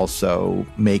and also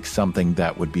make something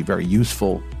that would be very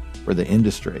useful for the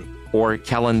industry. Or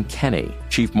Kellen Kenny,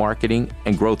 Chief Marketing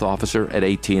and Growth Officer at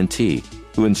AT&T,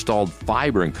 who installed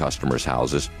fiber in customers'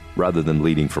 houses rather than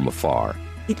leading from afar.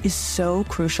 It is so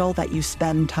crucial that you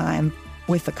spend time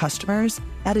with the customers.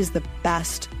 That is the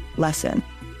best lesson.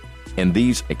 In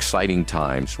these exciting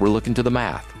times, we're looking to the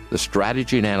math, the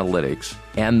strategy and analytics,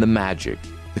 and the magic,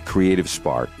 the creative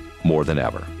spark, more than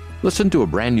ever. Listen to a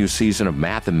brand new season of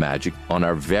Math and Magic on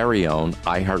our very own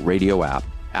iHeartRadio app,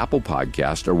 Apple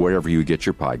Podcast, or wherever you get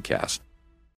your podcast.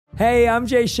 Hey, I'm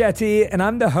Jay Shetty, and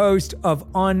I'm the host of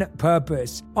On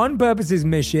Purpose. On Purpose's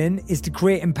mission is to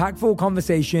create impactful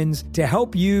conversations to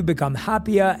help you become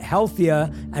happier,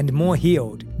 healthier, and more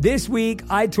healed. This week,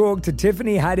 I talked to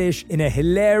Tiffany Haddish in a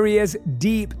hilarious,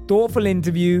 deep, thoughtful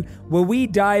interview where we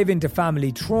dive into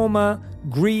family trauma,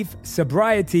 grief,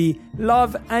 sobriety,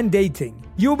 love, and dating.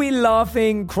 You'll be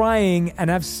laughing, crying, and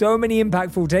have so many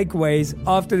impactful takeaways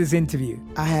after this interview.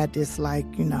 I had this,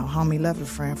 homie lover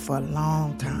friend for a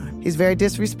long time. He's very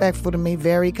disrespectful to me,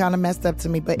 very kind of messed up to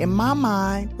me. But in my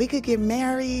mind, we could get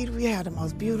married. We had the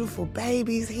most beautiful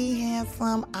babies. He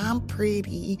handsome. I'm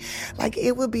pretty.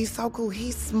 It would be so cool.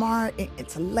 He's smart and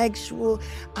intellectual.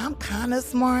 I'm kind of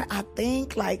smart, I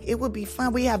think. It would be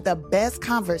fun. We have the best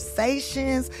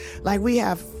conversations. We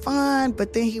have fun,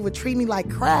 but then he would treat me like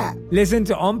crap. Listen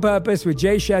to On Purpose with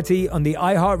Jay Shetty on the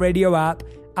iHeartRadio app,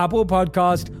 Apple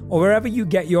Podcast, or wherever you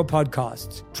get your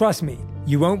podcasts. Trust me,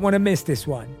 you won't want to miss this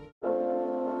one.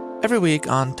 Every week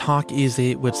on Talk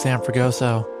Easy with Sam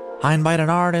Fragoso, I invite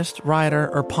an artist, writer,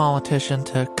 or politician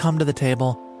to come to the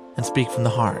table and speak from the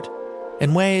heart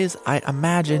in ways I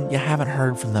imagine you haven't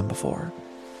heard from them before.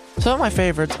 Some of my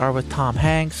favorites are with Tom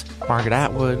Hanks, Margaret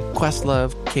Atwood,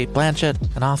 Questlove, Cate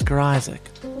Blanchett, and Oscar Isaac.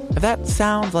 If that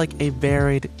sounds like a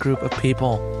varied group of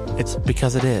people, it's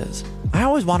because it is. I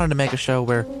always wanted to make a show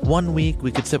where one week we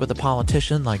could sit with a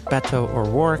politician like Beto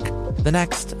O'Rourke, the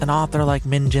next an author like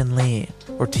Min Jin Lee,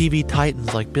 or TV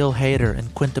titans like Bill Hader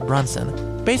and Quinta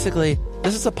Brunson. Basically,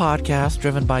 this is a podcast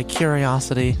driven by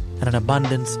curiosity and an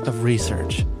abundance of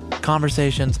research.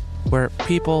 Conversations where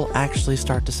people actually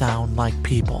start to sound like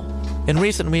people. In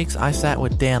recent weeks, I sat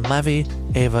with Dan Levy,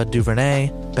 Ava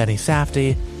DuVernay, Benny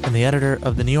Safdie, and the editor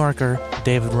of The New Yorker,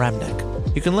 David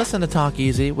Remnick. You can listen to Talk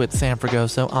Easy with Sam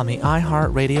Fragoso on the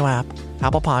iHeartRadio app,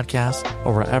 Apple Podcasts,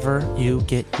 or wherever you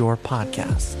get your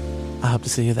podcasts. I hope to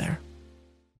see you there.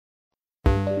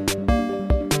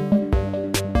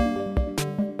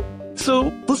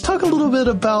 So let's talk a little bit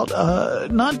about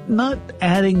not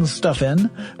adding stuff in,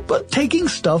 but taking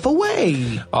stuff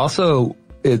away. Also,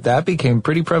 that became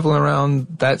pretty prevalent around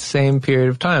that same period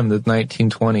of time, the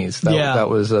 1920s. That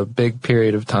was a big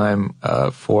period of time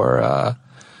for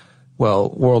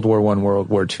World War I, World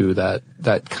War II,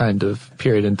 that kind of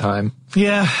period in time.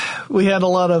 Yeah, we had a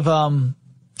lot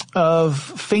of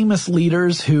famous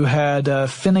leaders who had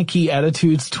finicky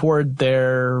attitudes toward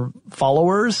their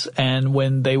followers, and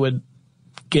when they would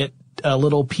get a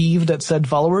little peeved at said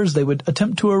followers, they would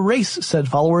attempt to erase said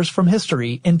followers from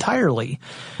history entirely.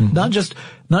 Mm-hmm.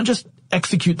 Not just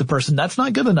execute the person. That's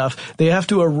not good enough. They have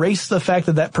to erase the fact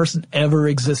that person ever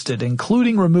existed,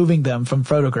 including removing them from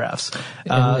photographs.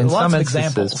 In some instances,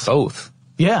 examples. Both.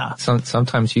 Yeah.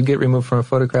 Sometimes you'd get removed from a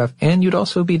photograph and you'd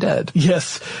also be dead.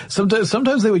 Yes.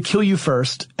 Sometimes they would kill you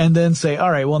first and then say, all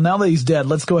right, well, now that he's dead,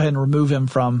 let's go ahead and remove him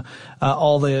from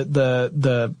all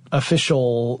the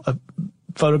official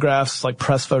photographs, like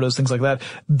press photos, things like that.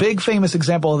 Big famous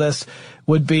example of this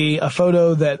would be a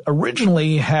photo that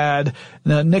originally had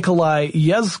Nikolai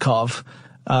Yezhov,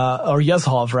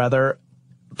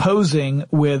 posing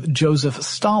with Joseph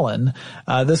Stalin.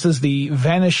 This is the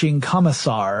Vanishing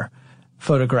Commissar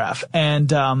photograph.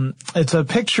 And it's a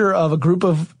picture of a group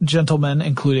of gentlemen,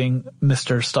 including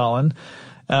Mr. Stalin,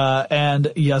 and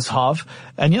Yezhov.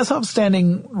 And Yezhov's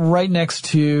standing right next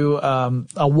to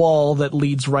a wall that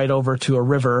leads right over to a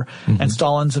river, mm-hmm. and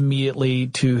Stalin's immediately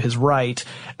to his right.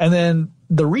 And then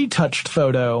the retouched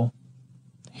photo,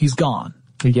 he's gone.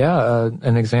 Yeah,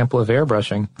 an example of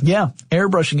airbrushing. Yeah,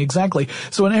 airbrushing, exactly.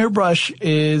 So an airbrush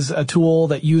is a tool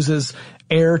that uses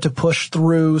air to push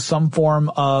through some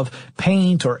form of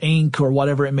paint or ink or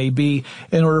whatever it may be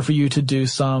in order for you to do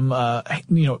some,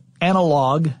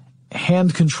 analog,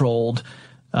 hand-controlled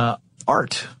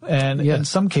art. And in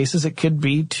some cases, it could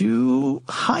be to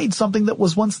hide something that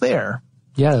was once there.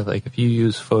 Yeah, like if you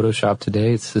use Photoshop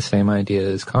today, it's the same idea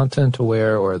as Content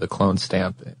Aware or the clone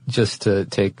stamp, just to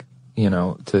take,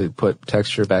 to put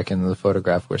texture back into the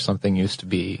photograph where something used to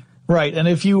be. Right, and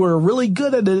if you were really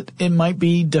good at it, it might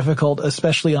be difficult,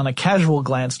 especially on a casual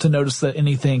glance, to notice that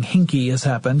anything hinky has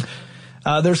happened.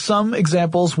 There's some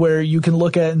examples where you can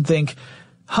look at it and think,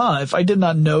 if I did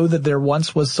not know that there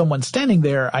once was someone standing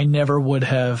there, I never would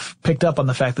have picked up on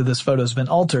the fact that this photo's been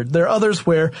altered. There are others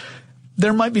where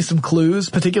there might be some clues,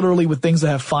 particularly with things that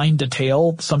have fine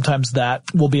detail. Sometimes that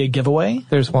will be a giveaway.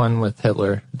 There's one with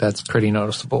Hitler that's pretty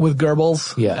noticeable. With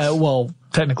Goebbels? Yes.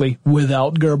 Technically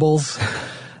without Goebbels.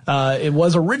 It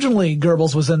was originally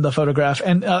Goebbels was in the photograph.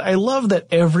 And I love that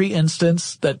every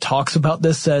instance that talks about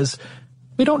this says,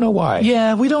 We don't know why.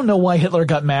 Yeah, we don't know why Hitler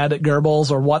got mad at Goebbels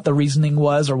or what the reasoning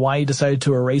was or why he decided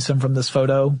to erase him from this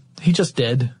photo. He just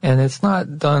did. And it's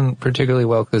not done particularly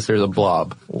well because there's a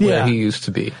blob where he used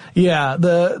to be. Yeah,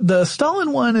 the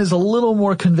Stalin one is a little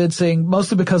more convincing,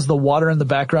 mostly because the water in the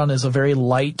background is a very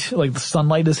light, like the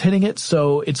sunlight is hitting it,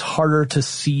 so it's harder to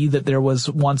see that there was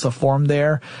once a form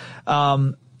there.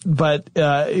 But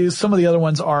some of the other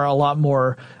ones are a lot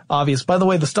more obvious. By the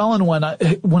way, the Stalin one,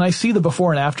 when I see the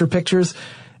before and after pictures,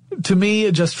 to me,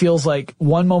 it just feels like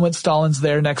one moment Stalin's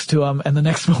there next to him, and the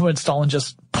next moment Stalin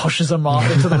just pushes him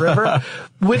off into the river,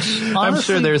 which honestly, I'm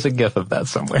sure there's a gif of that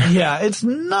somewhere. Yeah, it's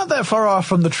not that far off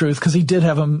from the truth, because he did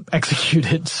have him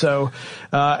executed, so,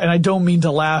 and I don't mean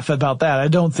to laugh about that. I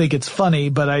don't think it's funny,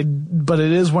 but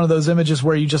it is one of those images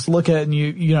where you just look at it and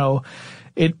you know,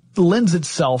 it lends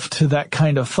itself to that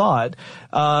kind of thought.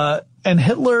 And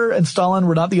Hitler and Stalin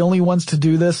were not the only ones to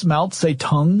do this. Mao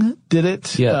Zedong did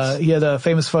it. Yes. He had a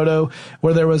famous photo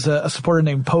where there was a supporter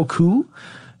named Po Ku,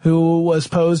 who was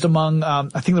posed among,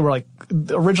 I think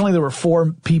originally there were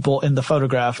 4 people in the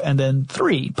photograph, and then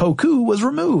 3. Po Ku was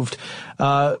removed.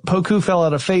 Po Ku fell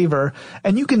out of favor,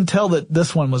 and you can tell that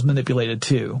this one was manipulated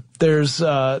too. There's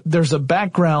a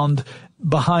background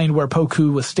behind where Po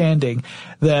Ku was standing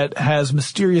that has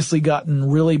mysteriously gotten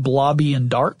really blobby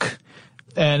and dark.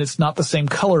 And it's not the same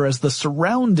color as the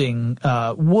surrounding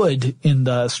wood in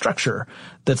the structure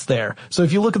that's there. So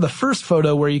if you look at the first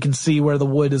photo where you can see where the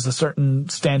wood is a certain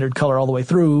standard color all the way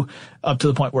through, up to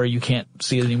the point where you can't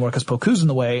see it anymore because Po Ku's in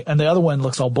the way, and the other one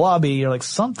looks all blobby, you're like,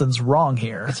 something's wrong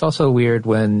here. It's also weird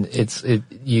when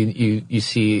you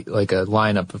see like a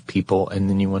lineup of people, and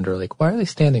then you wonder, like, why are they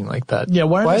standing like that? Yeah,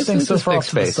 why are they standing so far off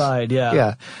to the side? Yeah.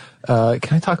 Yeah.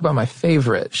 Can I talk about my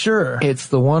favorite? Sure. It's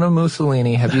the one of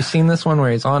Mussolini. Have you seen this one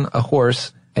where he's on a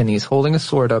horse and he's holding a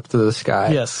sword up to the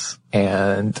sky? Yes.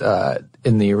 And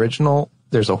in the original,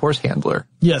 there's a horse handler.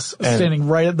 Yes, standing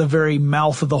right at the very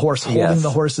mouth of the horse, holding the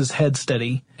horse's head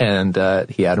steady. And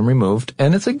he had him removed,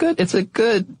 and it's a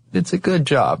good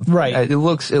job. Right. It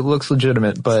looks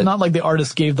legitimate, but it's not like the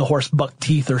artist gave the horse buck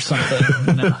teeth or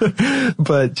something. No.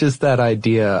 But just that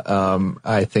idea,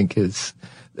 I think is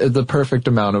the perfect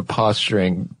amount of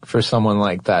posturing for someone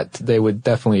like that. They would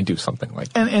definitely do something like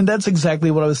that. And that's exactly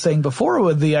what I was saying before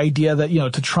with the idea that,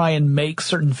 to try and make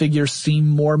certain figures seem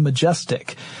more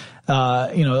majestic.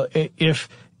 If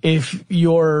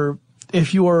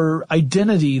your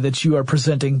identity that you are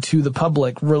presenting to the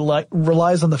public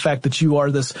relies on the fact that you are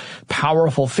this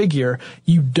powerful figure,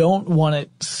 you don't want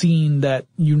it seen that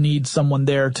you need someone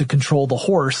there to control the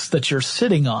horse that you're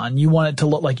sitting on. You want it to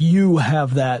look like you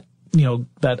have that,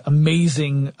 that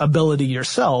amazing ability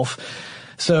yourself.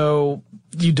 So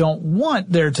you don't want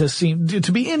there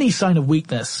to be any sign of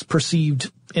weakness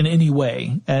perceived in any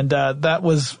way. And that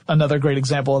was another great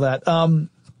example of that.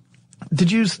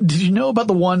 Did you know about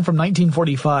the one from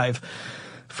 1945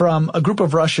 from a group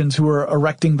of Russians who were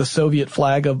erecting the Soviet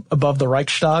flag above the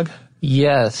Reichstag?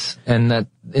 Yes, and that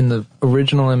in the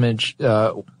original image,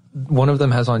 one of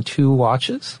them has on 2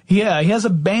 watches? Yeah, he has a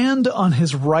band on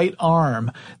his right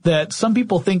arm that some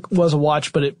people think was a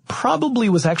watch, but it probably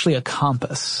was actually a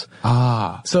compass.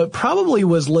 Ah. So it probably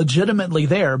was legitimately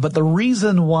there, but the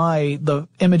reason why the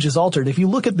image is altered, if you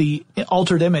look at the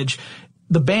altered image,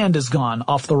 the band is gone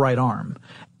off the right arm.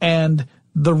 And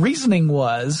the reasoning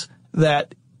was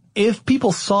that if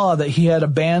people saw that he had a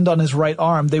band on his right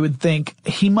arm, they would think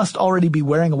he must already be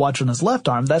wearing a watch on his left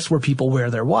arm. That's where people wear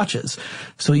their watches.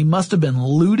 So he must have been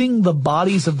looting the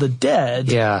bodies of the dead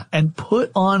and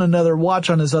put on another watch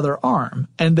on his other arm.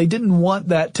 And they didn't want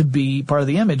that to be part of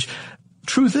the image.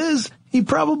 Truth is, he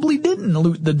probably didn't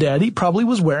loot the dead. He probably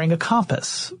was wearing a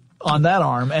compass on that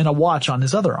arm and a watch on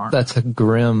his other arm. That's a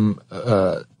grim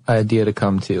idea to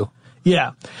come to.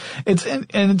 Yeah. It's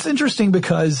interesting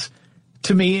because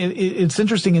to me, it's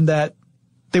interesting in that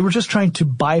they were just trying to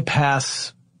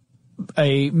bypass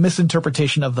a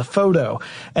misinterpretation of the photo,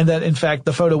 and that in fact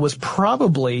the photo was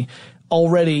probably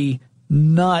already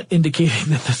not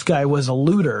indicating that this guy was a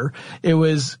looter. It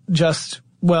was just,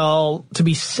 well, to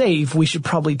be safe, we should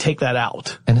probably take that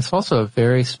out. And it's also a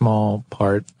very small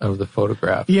part of the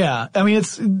photograph. Yeah. I mean,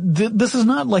 this is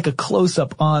not like a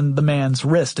close-up on the man's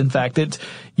wrist. In fact,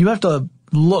 you have to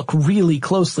look really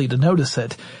closely to notice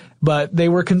it. But they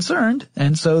were concerned,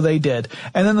 and so they did.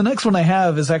 And then the next one I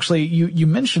have is actually, you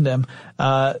mentioned him,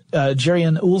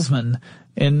 Jerian Ulzman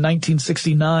in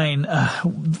 1969.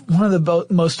 One of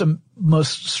the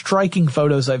most striking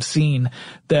photos I've seen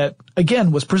that,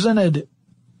 again, was presented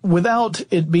without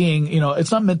it being,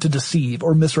 it's not meant to deceive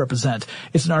or misrepresent.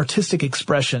 It's an artistic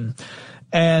expression.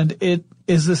 And it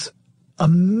is this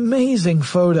amazing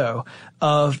photo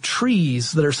of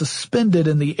trees that are suspended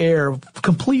in the air,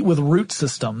 complete with root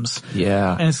systems.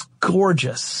 Yeah. And it's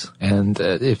gorgeous. And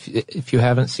if you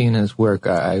haven't seen his work,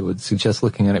 I would suggest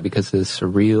looking at it because it's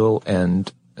surreal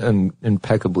and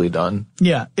impeccably done.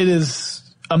 Yeah, it is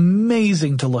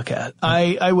amazing to look at.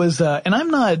 I was, and I'm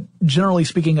not generally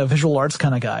speaking a visual arts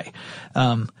kind of guy.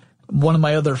 One of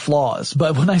my other flaws.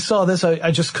 But when I saw this,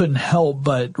 I just couldn't help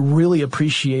but really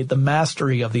appreciate the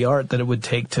mastery of the art that it would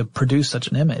take to produce such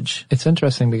an image. It's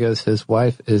interesting because his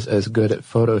wife is as good at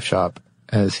Photoshop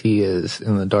as he is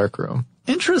in the darkroom.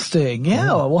 Interesting.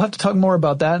 Yeah, we'll have to talk more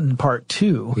about that in part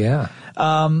 2. Yeah.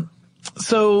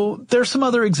 So there's some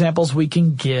other examples we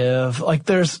can give. Like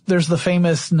there's the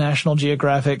famous National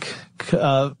Geographic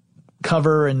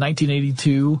cover in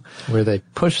 1982 where they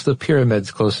push the pyramids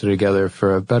closer together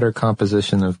for a better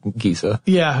composition of Giza.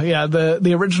 Yeah.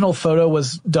 The original photo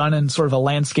was done in sort of a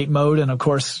landscape mode, and of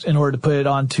course, in order to put it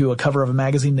onto a cover of a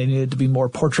magazine, they needed to be more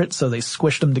portrait, so they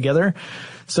squished them together.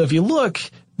 So if you look,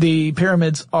 the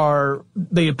pyramids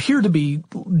they appear to be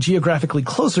geographically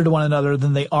closer to one another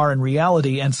than they are in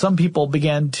reality, and some people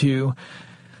began to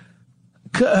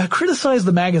criticize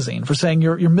the magazine for saying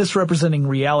you're misrepresenting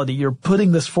reality. You're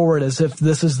putting this forward as if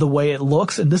this is the way it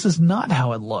looks, and this is not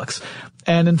how it looks.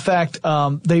 And in fact,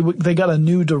 they got a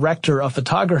new director of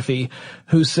photography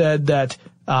who said that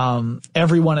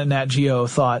everyone at Nat Geo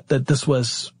thought that this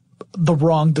was the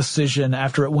wrong decision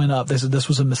after it went up. They said this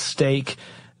was a mistake.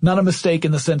 Not a mistake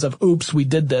in the sense of, oops, we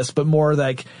did this, but more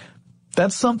like,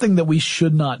 that's something that we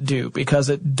should not do because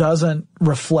it doesn't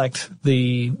reflect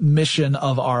the mission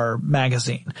of our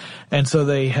magazine. And so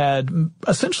they had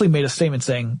essentially made a statement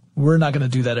saying, we're not going to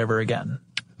do that ever again.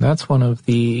 That's one of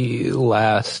the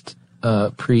last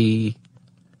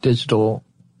pre-digital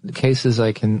cases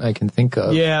I can think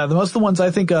of. Yeah, most of the ones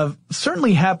I think of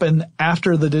certainly happen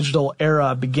after the digital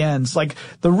era begins. Like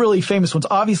the really famous ones,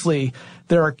 obviously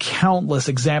there are countless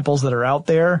examples that are out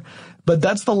there, but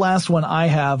that's the last one I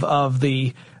have of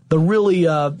the really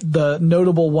the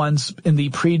notable ones in the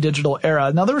pre-digital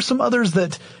era. Now there were some others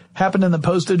that happened in the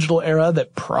post-digital era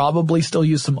that probably still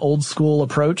use some old school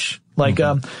approach. Like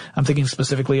I'm thinking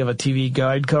specifically of a TV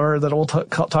guide cover that we'll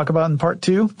talk about in part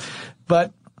 2.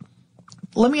 But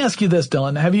let me ask you this,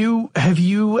 Dylan. Have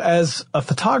you as a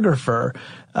photographer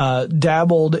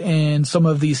dabbled in some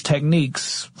of these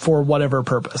techniques for whatever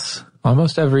purpose?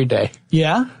 Almost every day.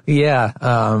 Yeah?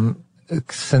 Yeah.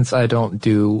 Since I don't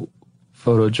do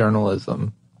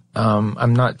photojournalism,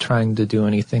 I'm not trying to do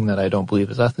anything that I don't believe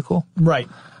is ethical. Right.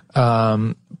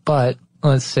 But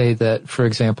let's say that, for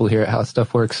example, here at How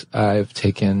Stuff Works, I've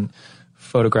taken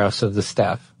photographs of the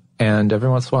staff. And every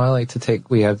once in a while,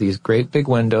 we have these great big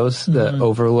windows that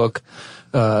overlook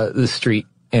the street.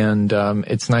 And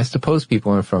it's nice to pose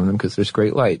people in front of them because there's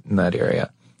great light in that area.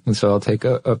 And so I'll take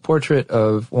a portrait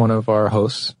of one of our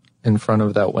hosts in front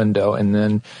of that window, and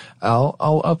then I'll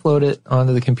upload it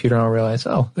onto the computer, and I'll realize,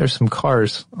 there's some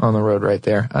cars on the road right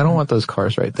there. I don't want those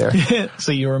cars right there.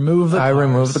 So you remove the cars. I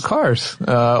remove the cars.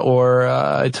 Or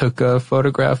I took a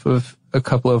photograph of a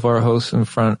couple of our hosts in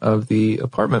front of the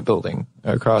apartment building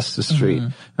across the street.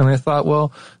 And I thought,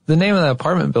 well, the name of that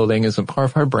apartment building isn't part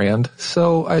of our brand,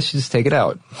 so I should just take it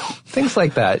out. Things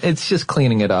like that. It's just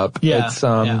cleaning it up. Yeah. It's,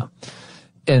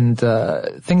 And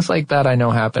things like that I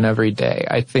know happen every day.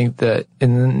 I think that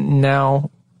now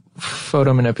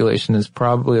photo manipulation is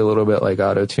probably a little bit like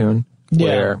auto-tune,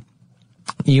 where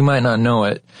you might not know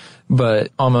it,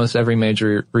 but almost every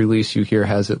major release you hear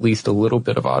has at least a little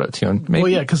bit of auto-tune. Well,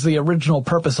 yeah, because the original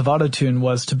purpose of auto-tune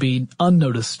was to be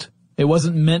unnoticed. It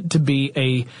wasn't meant to be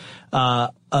a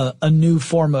new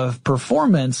form of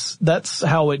performance. That's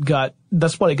what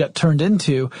it got turned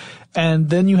into. And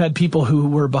then you had people who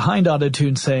were behind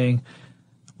auto-tune saying,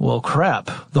 well,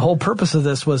 crap. The whole purpose of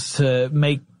this was to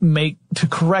to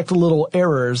correct little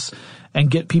errors and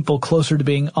get people closer to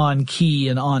being on key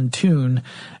and on tune,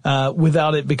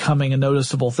 without it becoming a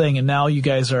noticeable thing. And now you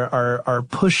guys are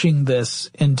pushing this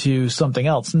into something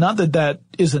else. Not that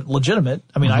isn't legitimate.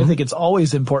 I mean, I think it's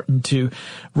always important to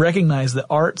recognize that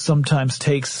art sometimes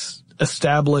takes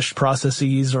established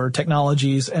processes or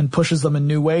technologies and pushes them in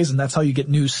new ways, and that's how you get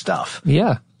new stuff.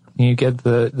 Yeah. You get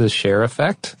the share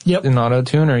effect in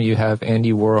auto-tune, or you have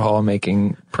Andy Warhol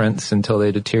making prints until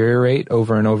they deteriorate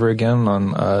over and over again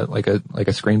on like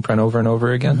a screen print over and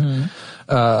over again.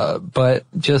 But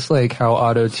just like how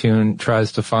auto-tune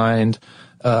tries to find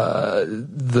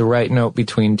the right note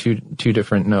between two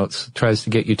different notes, tries to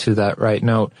get you to that right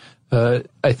note,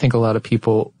 I think a lot of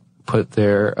people put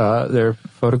their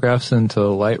photographs into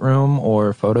Lightroom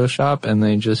or Photoshop, and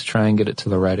they just try and get it to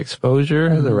the right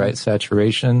exposure, the right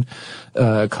saturation,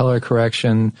 color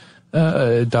correction,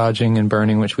 dodging and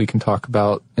burning, which we can talk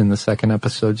about in the second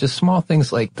episode. Just small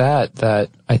things like that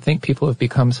I think people have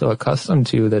become so accustomed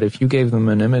to that if you gave them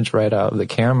an image right out of the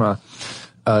camera,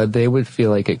 they would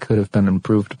feel like it could have been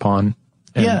improved upon.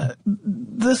 Yeah,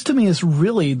 this to me is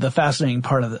really the fascinating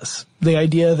part of this. The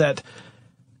idea that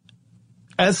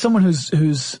as someone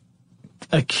who's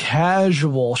a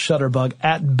casual shutterbug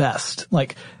at best,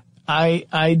 like I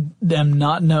am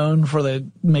not known for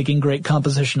making great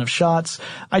composition of shots.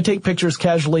 I take pictures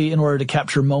casually in order to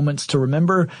capture moments to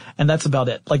remember, and that's about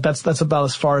it. Like that's about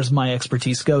as far as my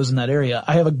expertise goes in that area.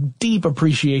 I have a deep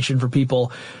appreciation for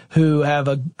people who have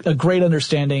a great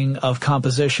understanding of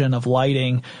composition, of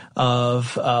lighting,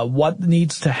 of what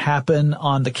needs to happen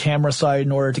on the camera side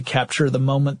in order to capture the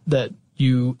moment that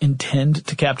you intend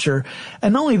to capture.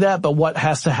 And not only that, but what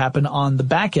has to happen on the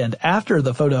back end after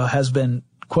the photo has been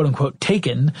quote unquote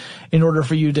taken in order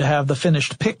for you to have the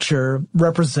finished picture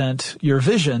represent your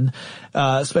vision,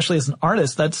 especially as an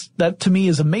artist. That to me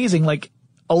is amazing. Like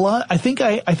I think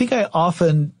I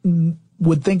often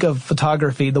would think of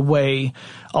photography the way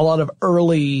a lot of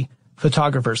early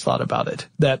photographers thought about it,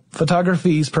 that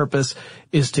photography's purpose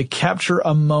is to capture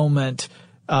a moment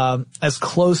as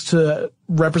close to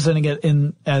representing it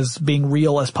as being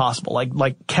real as possible,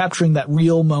 like capturing that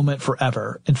real moment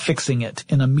forever and fixing it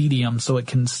in a medium so it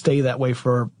can stay that way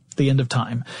for the end of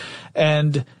time.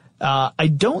 And I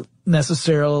don't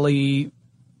necessarily,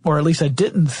 or at least I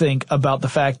didn't think about the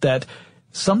fact that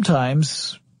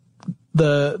sometimes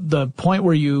the point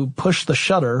where you push the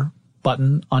shutter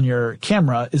button on your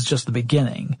camera is just the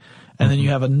beginning. And then you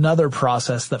have another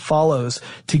process that follows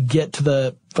to get to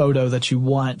the photo that you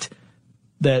want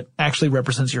that actually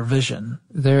represents your vision.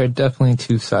 There are definitely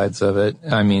two sides of it.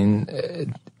 I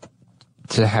mean,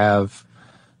 to have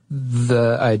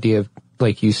the idea of,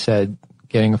 like you said,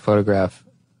 getting a photograph,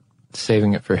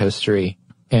 saving it for history,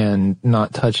 and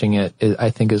not touching it, I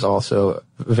think is also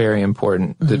very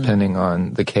important depending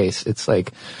on the case. It's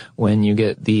like when you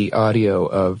get the audio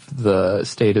of the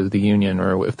State of the Union,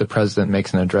 or if the president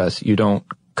makes an address, you don't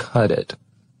cut it.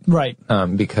 Right.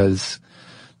 Because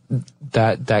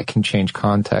that can change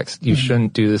context. You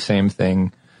shouldn't do the same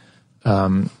thing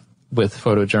with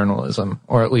photojournalism,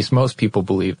 or at least most people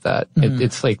believe that.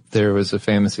 It's like there was a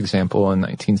famous example in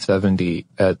 1970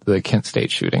 at the Kent State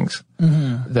shootings,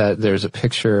 that there's a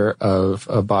picture of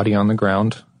a body on the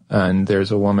ground and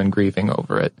there's a woman grieving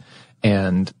over it,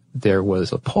 and there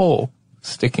was a pole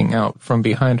sticking out from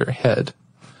behind her head.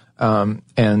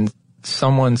 And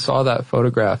someone saw that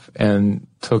photograph and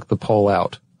took the pole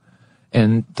out.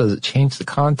 And does it change the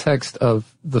context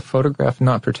of the photograph?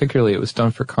 Not particularly. It was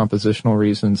done for compositional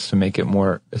reasons to make it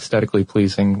more aesthetically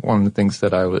pleasing. One of the things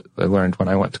that I learned when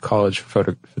I went to college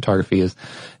for photography is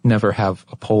never have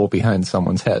a pole behind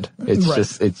someone's head. It's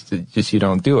just you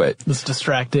don't do it. It's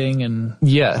distracting and...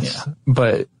 Yes. Yeah.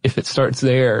 But if it starts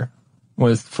there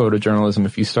with photojournalism,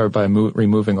 if you start by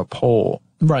removing a pole,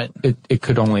 right, it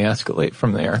could only escalate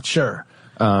from there. Sure.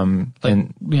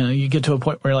 And you get to a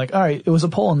point where you're like, all right, it was a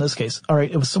pole in this case. All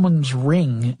right, it was someone's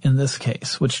ring in this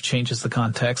case, which changes the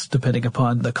context depending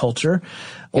upon the culture.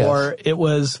 Yes. Or it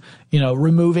was,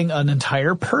 removing an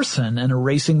entire person and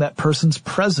erasing that person's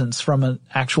presence from an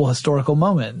actual historical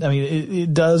moment. I mean,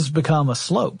 it does become a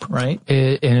slope, right?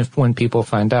 And when people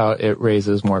find out, it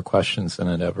raises more questions than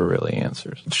it ever really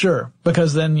answers. Sure,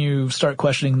 because then you start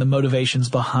questioning the motivations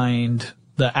behind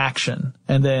the action.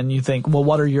 And then you think, well,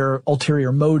 what are your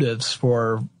ulterior motives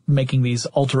for making these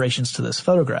alterations to this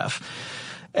photograph?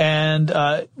 And,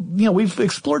 we've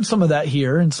explored some of that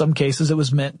here. In some cases, it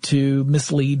was meant to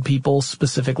mislead people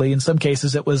specifically. In some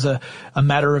cases, it was a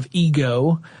matter of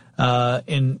ego,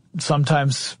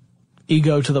 sometimes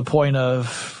ego to the point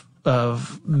of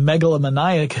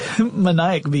megalomaniac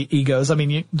egos. I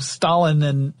mean,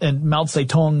 Stalin and Mao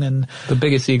Zedong and the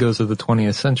biggest egos of the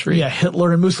 20th century. Yeah,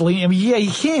 Hitler and Mussolini. I mean,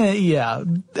 you can't. Yeah,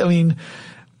 I mean,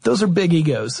 those are big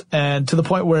egos, and to the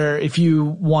point where if you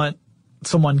want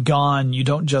someone gone, you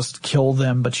don't just kill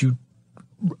them, but you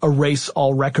erase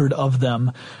all record of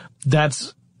them.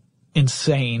 That's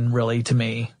insane, really, to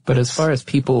me. But as far as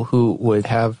people who would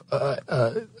have,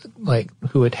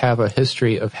 who would have a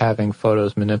history of having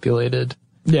photos manipulated,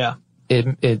 yeah,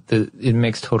 it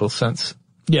makes total sense.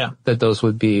 Yeah. That those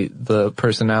would be the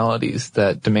personalities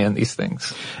that demand these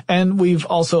things. And we've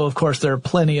also, of course, there are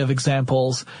plenty of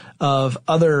examples of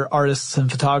other artists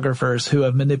and photographers who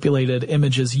have manipulated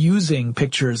images using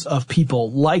pictures of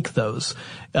people like those,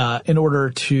 in order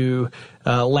to,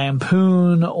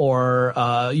 lampoon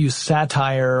or use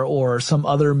satire or some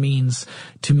other means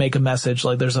to make a message.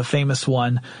 Like there's a famous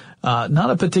one, not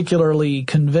a particularly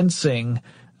convincing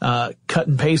cut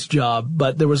and paste job,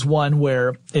 but there was one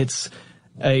where it's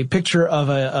a picture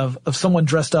of someone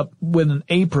dressed up with an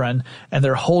apron, and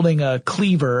they're holding a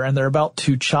cleaver, and they're about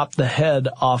to chop the head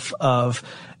off of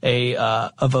a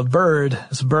bird.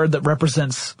 It's a bird that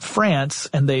represents France,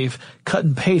 and they've cut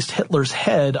and paste Hitler's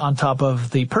head on top of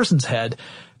the person's head,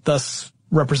 thus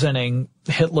representing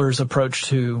Hitler's approach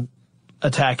to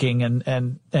attacking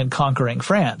and conquering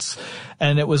France.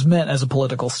 And it was meant as a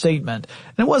political statement.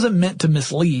 And it wasn't meant to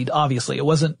mislead, obviously.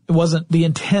 The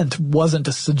intent wasn't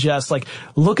to suggest, like,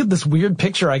 look at this weird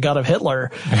picture I got of Hitler.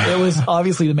 It was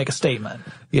obviously to make a statement.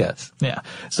 Yes. Yeah.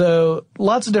 So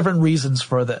lots of different reasons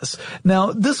for this.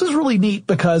 Now, this is really neat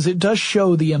because it does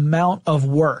show the amount of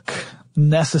work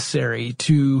necessary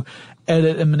to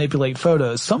edit and manipulate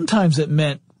photos. Sometimes it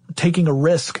meant taking a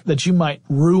risk that you might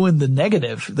ruin the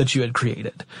negative that you had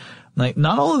created. Like,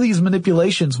 not all of these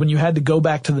manipulations, when you had to go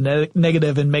back to the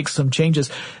negative and make some changes,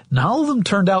 not all of them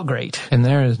turned out great. And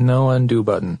there is no undo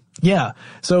button. Yeah.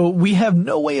 So we have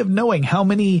no way of knowing how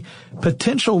many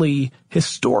potentially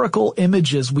historical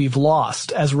images we've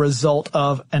lost as a result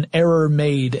of an error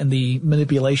made in the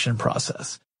manipulation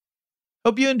process.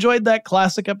 Hope you enjoyed that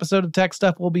classic episode of Tech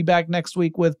Stuff. We'll be back next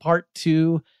week with part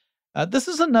 2. This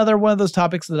is another one of those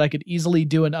topics that I could easily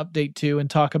do an update to and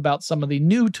talk about some of the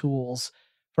new tools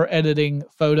for editing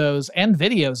photos and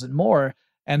videos and more,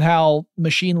 and how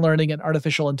machine learning and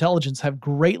artificial intelligence have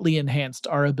greatly enhanced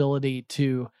our ability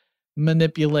to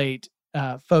manipulate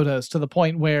photos to the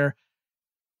point where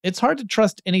it's hard to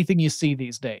trust anything you see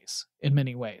these days in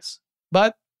many ways.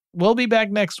 But we'll be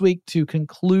back next week to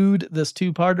conclude this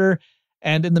 2-parter.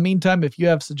 And in the meantime, if you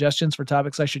have suggestions for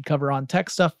topics I should cover on Tech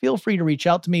Stuff, feel free to reach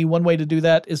out to me. One way to do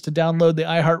that is to download the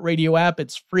iHeartRadio app.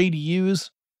 It's free to use.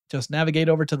 Just navigate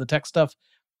over to the Tech Stuff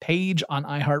page on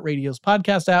iHeartRadio's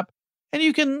podcast app, and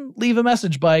you can leave a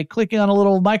message by clicking on a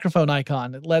little microphone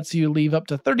icon. It lets you leave up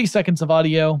to 30 seconds of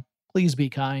audio. Please be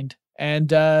kind.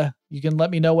 And you can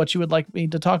let me know what you would like me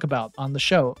to talk about on the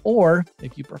show. Or,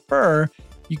 if you prefer,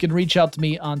 you can reach out to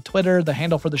me on Twitter. The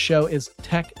handle for the show is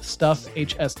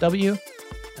TechStuffHSW.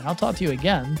 And I'll talk to you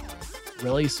again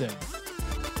really soon.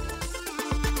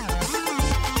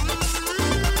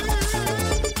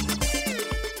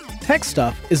 Tech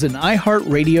Stuff is an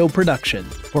iHeartRadio production.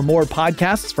 For more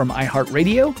podcasts from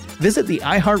iHeartRadio, visit the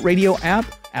iHeartRadio app,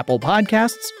 Apple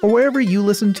Podcasts, or wherever you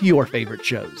listen to your favorite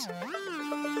shows.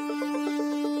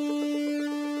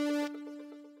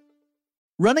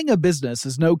 Running a business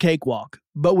is no cakewalk,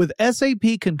 but with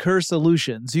SAP Concur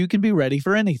Solutions, you can be ready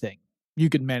for anything. You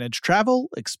can manage travel,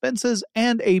 expenses,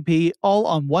 and AP all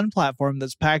on one platform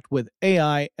that's packed with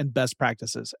AI and best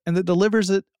practices, and that delivers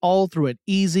it all through an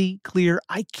easy, clear,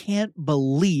 I can't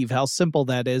believe how simple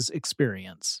that is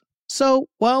experience. So,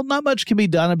 while not much can be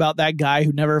done about that guy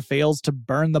who never fails to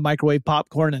burn the microwave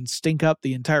popcorn and stink up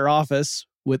the entire office,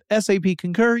 with SAP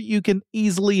Concur, you can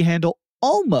easily handle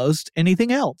almost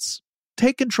anything else.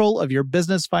 Take control of your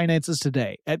business finances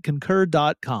today at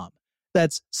Concur.com.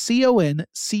 That's CONCUR.com.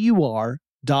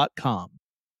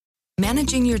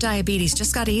 Managing your diabetes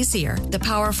just got easier. The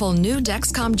powerful new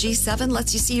Dexcom G7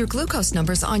 lets you see your glucose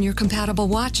numbers on your compatible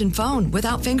watch and phone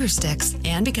without finger sticks.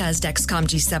 And because Dexcom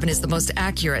G7 is the most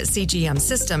accurate CGM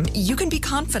system, you can be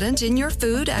confident in your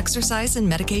food, exercise, and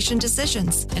medication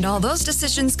decisions. And all those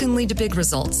decisions can lead to big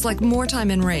results, like more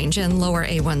time in range and lower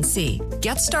A1C.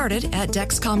 Get started at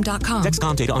Dexcom.com.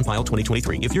 Dexcom data on file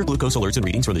 2023. If your glucose alerts and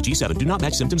readings from the G7 do not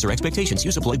match symptoms or expectations,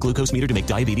 use a blood glucose meter to make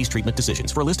diabetes treatment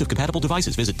decisions. For a list of compatible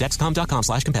devices, visit Dexcom.com/compatibility.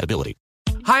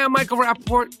 Hi, I'm Michael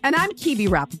Rappaport. And I'm Kibi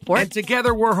Rappaport. And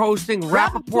together we're hosting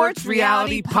Rappaport's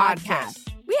Reality Podcast.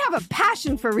 We have a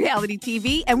passion for reality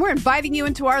TV, and we're inviting you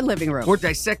into our living room. We're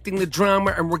dissecting the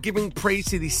drama, and we're giving praise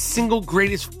to the single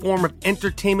greatest form of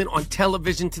entertainment on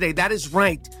television today. That is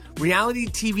right. Reality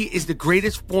TV is the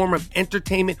greatest form of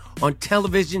entertainment on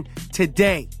television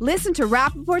today. Listen to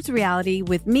Rappaport's Reality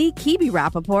with me, Kibi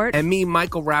Rappaport. And me,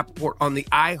 Michael Rappaport, on the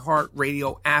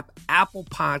iHeartRadio app, Apple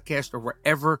Podcast, or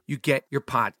wherever you get your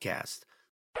podcast.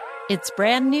 It's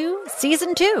brand new,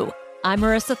 Season 2. I'm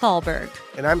Marissa Thalberg.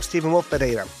 And I'm Stephen Wolf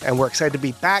Bedeta, and we're excited to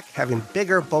be back having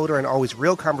bigger, bolder, and always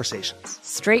real conversations.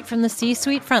 Straight from the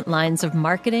C-suite front lines of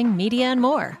marketing, media, and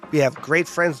more. We have great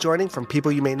friends joining from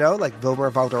people you may know, like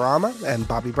Wilmer Valderrama and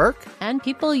Bobby Burke. And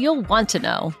people you'll want to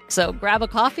know. So grab a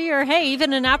coffee or, hey,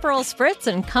 even an Aperol Spritz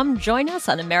and come join us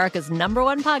on America's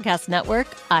 #1 podcast network,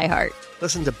 iHeart.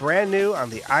 Listen to Brand New on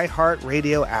the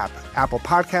iHeartRadio app, Apple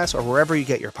Podcasts, or wherever you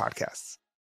get your podcasts.